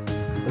আসবে,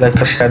 তাহলে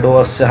একটা শ্যাডো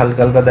আসছে,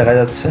 হালকা হালকা দেখা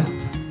যাচ্ছে।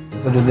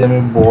 যদি আমি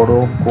বড়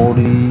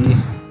করি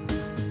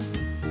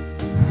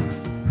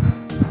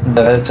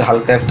দেখা যাচ্ছে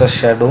হালকা একটা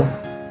শ্যাডো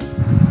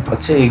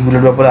আছে।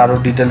 এইগুলোর ব্যাপারে আরও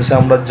ডিটেলসে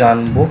আমরা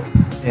জানবো,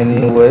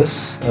 এনিওয়েজ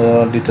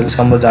ডিটেলসে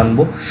আমরা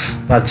জানবো।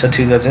 আচ্ছা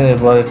ঠিক আছে,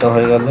 এবার এটা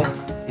হয়ে গেল।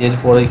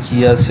 এরপরে কি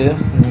আছে,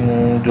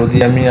 যদি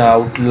আমি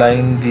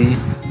আউটলাইন দিই,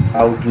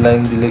 আউটলাইন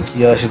দিলে কি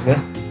আসবে,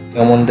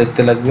 কেমন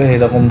দেখতে লাগবে,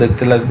 এরকম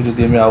দেখতে লাগবে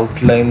যদি আমি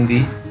আউটলাইন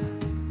দিই।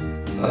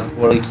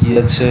 তারপরে কি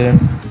আছে,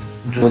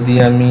 যদি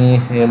আমি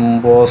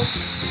এমবস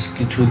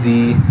কিছু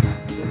দিই,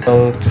 এটাও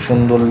একটু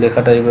সুন্দর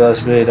লেখা টাইপের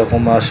আসবে,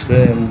 এরকম আসবে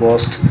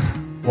এমবসড,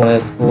 মানে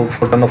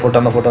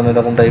ফোটানো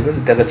এরকম টাইপের।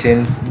 এটাকে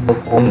চেঞ্জ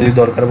কোন যদি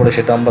দরকার পড়ে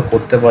সেটা আমরা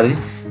করতে পারি।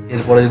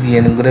 এরপরে যদি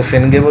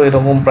এনগ্রেভ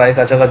এরকম প্রায়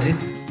কাছাকাছি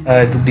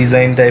একটু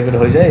ডিজাইন টাইপের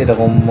হয়ে যায়,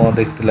 এরকম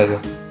দেখতে লাগে।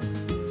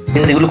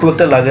 এগুলো খুব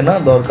একটা লাগে না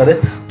দরকারে,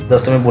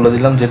 জাস্ট আমি বলে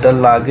দিলাম। যেটা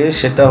লাগে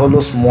সেটা হলো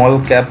স্মল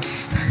ক্যাপস,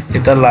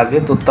 এটা লাগে।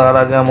 তো তার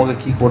আগে আমাকে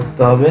কি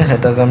করতে হবে,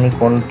 এটাকে আমি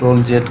কন্ট্রোল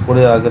জেড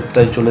করে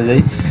আগেরটাই চলে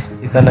যাই।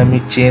 এখানে আমি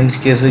চেঞ্জ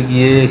কেসে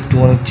গিয়ে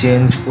একটুখানি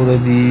চেঞ্জ করে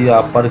দিই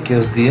আপার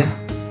কেস দিয়ে।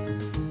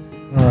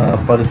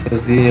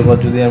 এবার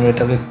যদি আমি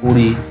এটাকে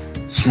করি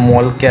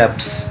স্মল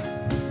ক্যাপস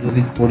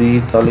যদি করি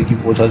তাহলে কি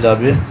বোঝা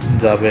যাবে,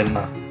 যাবে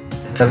না।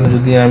 এটাকে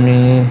যদি আমি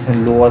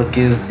লোয়ার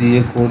কেস দিয়ে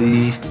করি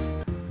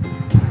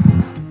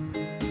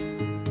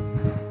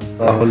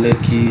তাহলে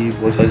কি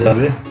বোঝা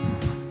যাবে?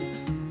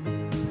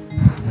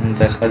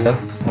 দেখা যাক।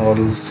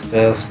 অল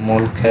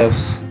স্মল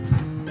ক্যাপস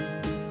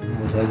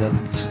বোঝা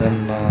যাচ্ছে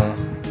না।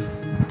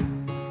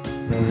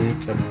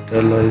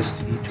 ক্যাপিটালাইজড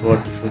ইচ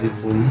ওয়ার্ড যদি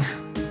করি,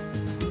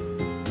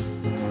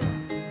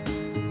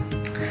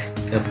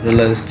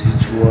 ক্যাপিটালাইজড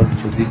ইচ ওয়ার্ড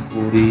যদি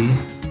করি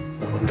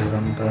তাহলে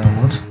এখানটা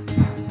আমার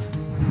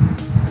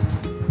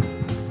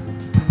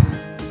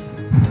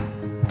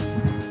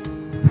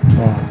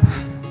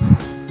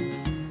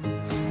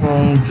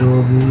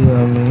যদি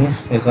আমি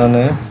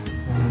এখানে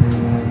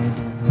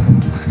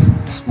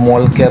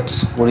স্মল ক্যাপস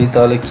করি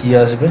তাহলে কি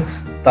আসবে?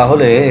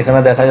 তাহলে এখানে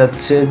দেখা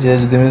যাচ্ছে যে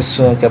যদি আমি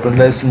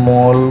ক্যাপিটালাইজ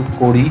স্মল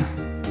করি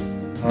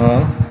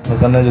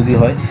এখানে যদি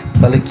হয়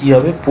তাহলে কি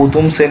হবে,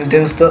 প্রথম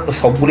সেন্টেন্সটা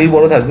সবগুলোই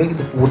বড় থাকবে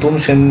কিন্তু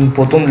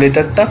প্রথম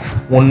লেটারটা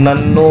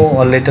অন্যান্য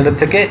লেটারের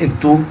থেকে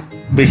একটু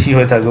বেশি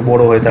হয়ে থাকবে,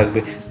 বড় হয়ে থাকবে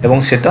এবং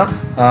সেটা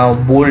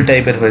বোল্ড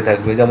টাইপের হয়ে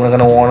থাকবে। যেমন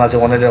এখানে ওয়ান আছে,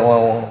 ওয়ানের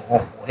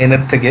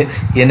এনের থেকে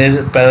এনের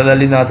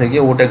প্যারালালি না থেকে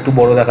ওটা একটু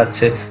বড়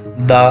দেখাচ্ছে,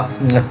 দা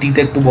টিতে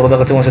একটু বড়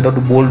দেখাচ্ছে এবং সেটা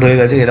একটু বোল্ড হয়ে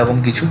গেছে, এরকম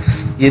কিছু।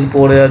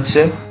 এরপরে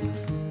আছে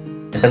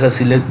এটাকে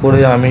সিলেক্ট করে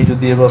আমি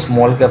যদি এবার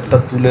স্মল ক্যাপটা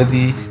তুলে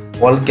দিই,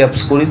 অল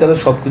ক্যাপস করি তাহলে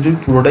সব কিছুই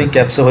পুরোটাই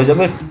ক্যাপসে হয়ে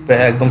যাবে,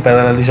 একদম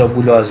প্যারালালি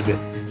সবগুলো আসবে।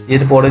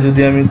 এরপরে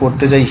যদি আমি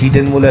করতে চাই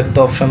হিডেন বলে একটা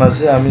অপশান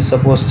আছে, আমি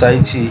সাপোজ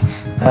চাইছি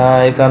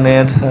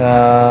এখানের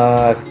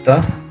একটা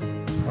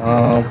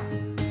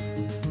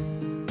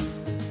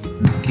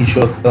কিছু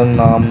একটা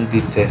নাম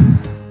দিতে।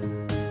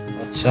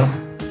 আচ্ছা,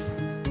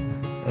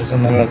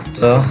 এখানে আমি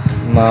একটা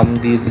নাম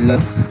দিয়ে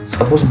দিলাম,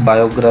 সাপোজ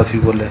বায়োগ্রাফি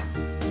বলে,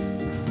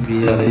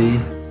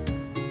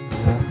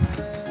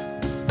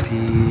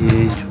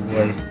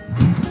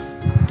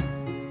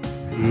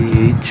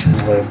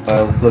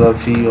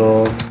 বায়োগ্রাফি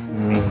অফ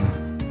মি,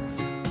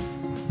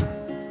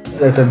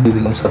 এটা দিয়ে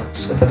দিলাম,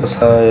 এটা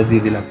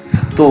দিয়ে দিলাম।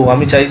 তো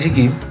আমি চাইছি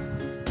কি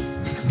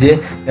যে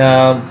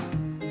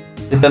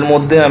এটার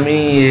মধ্যে আমি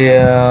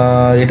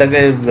এটাকে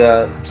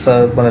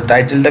মানে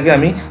টাইটেলটাকে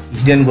আমি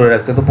হিডেন করে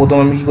রাখতে। তো প্রথম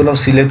আমি কী করলাম,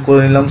 সিলেক্ট করে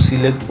নিলাম,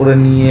 সিলেক্ট করে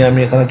নিয়ে আমি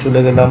এখানে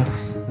চলে গেলাম,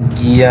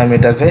 গিয়ে আমি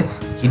এটাকে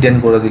হিডেন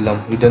করে দিলাম,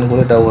 হিডেন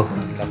করে ডাউকা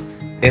করে দিলাম।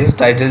 এর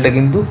টাইটেলটা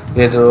কিন্তু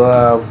এর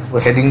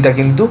হেডিংটা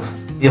কিন্তু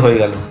হয়ে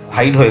গেল,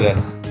 হাইড হয়ে গেল।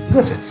 ঠিক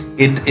আছে,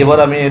 এবার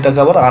আমি এটাকে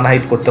আবার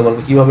আনহাইড করতে পারবো।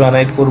 কীভাবে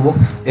আনহাইড করব?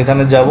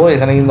 এখানে যাব,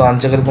 এখানে কিন্তু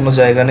আনচেকের কোনো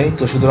জায়গা নেই,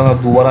 তো সুতরাং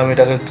দুবার আমি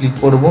এটাকে ক্লিক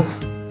করব,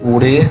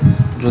 করে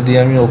যদি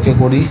আমি ওকে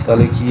করি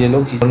তাহলে কি এলো,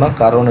 কি না,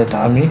 কারণ এটা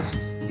আমি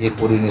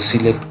করিনি,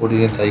 সিলেক্ট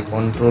করিনি, তাই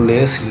কন্ট্রোল এ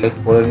সিলেক্ট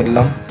করে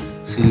নিলাম।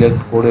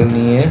 সিলেক্ট করে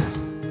নিয়ে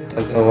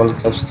এটাকে অল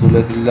ক্যাপস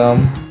তুলে দিলাম,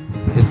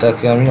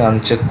 এটাকে আমি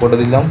আনচেক করে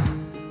দিলাম,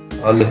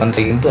 তাহলে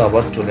এখানটায় কিন্তু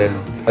আবার চলে এলো।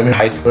 আমি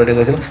হাইড করে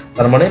রেখেছিলাম,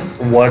 তার মানে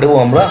ওয়ার্ডেও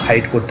আমরা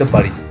হাইড করতে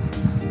পারি।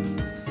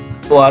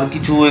 তো আর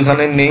কিছু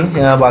এখানে নেই,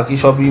 বাকি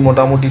সবই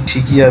মোটামুটি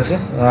ঠিকই আছে,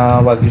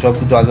 বাকি সব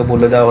কিছু আগে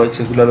বলে দেওয়া হয়েছে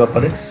এগুলোর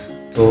ব্যাপারে।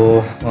 তো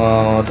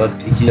ওটা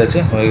ঠিকই আছে,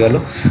 হয়ে গেল।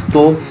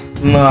 তো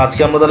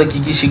আজকে আমরা তাহলে কী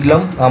কী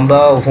শিখলাম? আমরা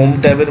হোম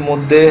ট্যাবের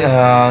মধ্যে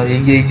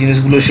এই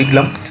জিনিসগুলো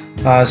শিখলাম।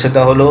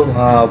 সেটা হলো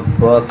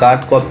কাট,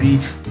 কপি,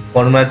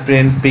 ফরম্যাট,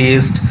 প্রিন্ট,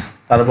 পেস্ট।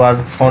 তারপর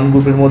ফন্ট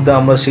গ্রুপের মধ্যে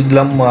আমরা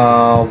শিখলাম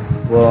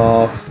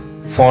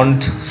ফন্ট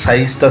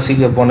সাইজটা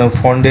মানে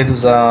ফন্টের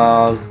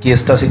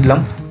কেসটা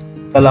শিখলাম।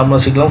 তাহলে আমরা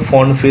শিখলাম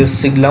ফন্ট ফেস,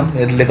 শিখলাম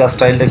এর লেখা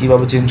স্টাইলটা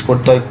কীভাবে চেঞ্জ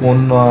করতে হয়, কোন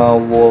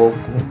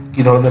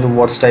কী ধরনের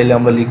ওয়ার্ড স্টাইলে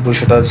আমরা লিখবো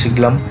সেটা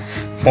শিখলাম।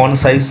 ফন্ট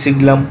সাইজ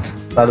শিখলাম,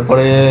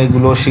 তারপরে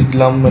এগুলো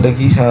শিখলাম, এটা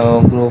কি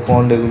গ্রো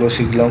ফন্ট, এগুলো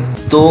শিখলাম।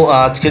 তো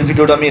আজকের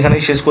ভিডিওটা আমি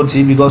এখানেই শেষ করছি,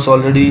 বিকজ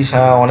অলরেডি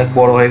অনেক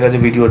বড় হয়ে গেছে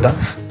ভিডিওটা।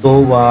 তো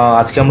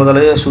আজকে আমরা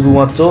তাহলে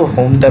শুধুমাত্র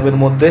হোম ট্যাবের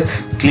মধ্যে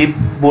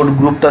ক্লিপবোর্ড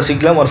গ্রুপটা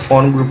শিখলাম আর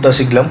ফন্ট গ্রুপটা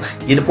শিখলাম।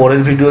 এর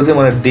পরের ভিডিওতে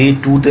মানে ডে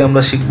 2তে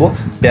আমরা শিখবো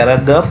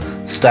প্যারাগ্রাফ,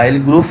 স্টাইল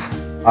গ্রুপ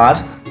আর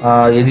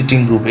এডিটিং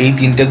গ্রুপ। এই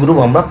 3টে গ্রুপ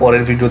আমরা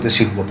পরের ভিডিওতে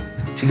শিখবো।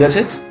 ঠিক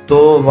আছে, তো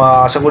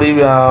আশা করি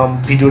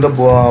ভিডিওটা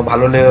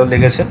ভালো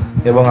লেগেছে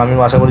এবং আমি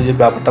আশা করি যে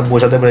ব্যাপারটা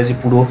বোঝাতে পেরেছি,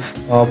 পুরো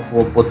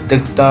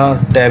প্রত্যেকটা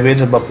ট্যাবের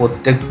বা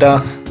প্রত্যেকটা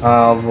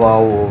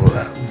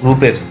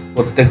গ্রুপের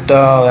প্রত্যেকটা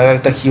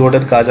একটা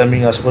কিওয়ার্ডের কাজ আমি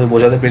আশা করি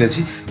বোঝাতে পেরেছি।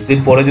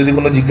 এরপরে যদি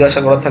কোনো জিজ্ঞাসা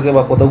করার থাকে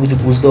বা কোথাও কিছু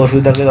বুঝতে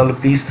অসুবিধা থাকে তাহলে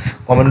প্লিজ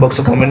কমেন্ট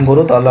বক্সে কমেন্ট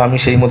করো, তাহলে আমি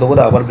সেই মতো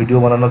করে আবার ভিডিও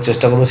বানানোর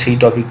চেষ্টা করবো সেই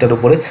টপিকটার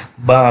উপরে,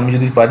 বা আমি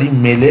যদি পারি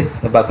মেলে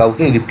বা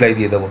কাউকে রিপ্লাই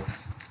দিয়ে দেবো।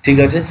 ঠিক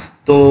আছে,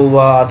 তো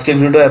আজকের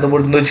ভিডিওটা এত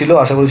পর্যন্তই ছিল,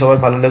 আশা করি সবাই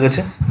ভালো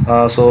লেগেছে।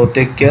 সো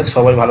টেক কেয়ার,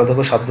 সবাই ভালো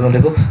থেকো, সাবধানে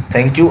থেকো।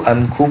 থ্যাংক ইউ,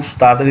 অ্যান্ড খুব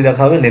তাড়াতাড়ি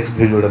দেখা হবে নেক্সট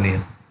ভিডিওটা নিয়ে।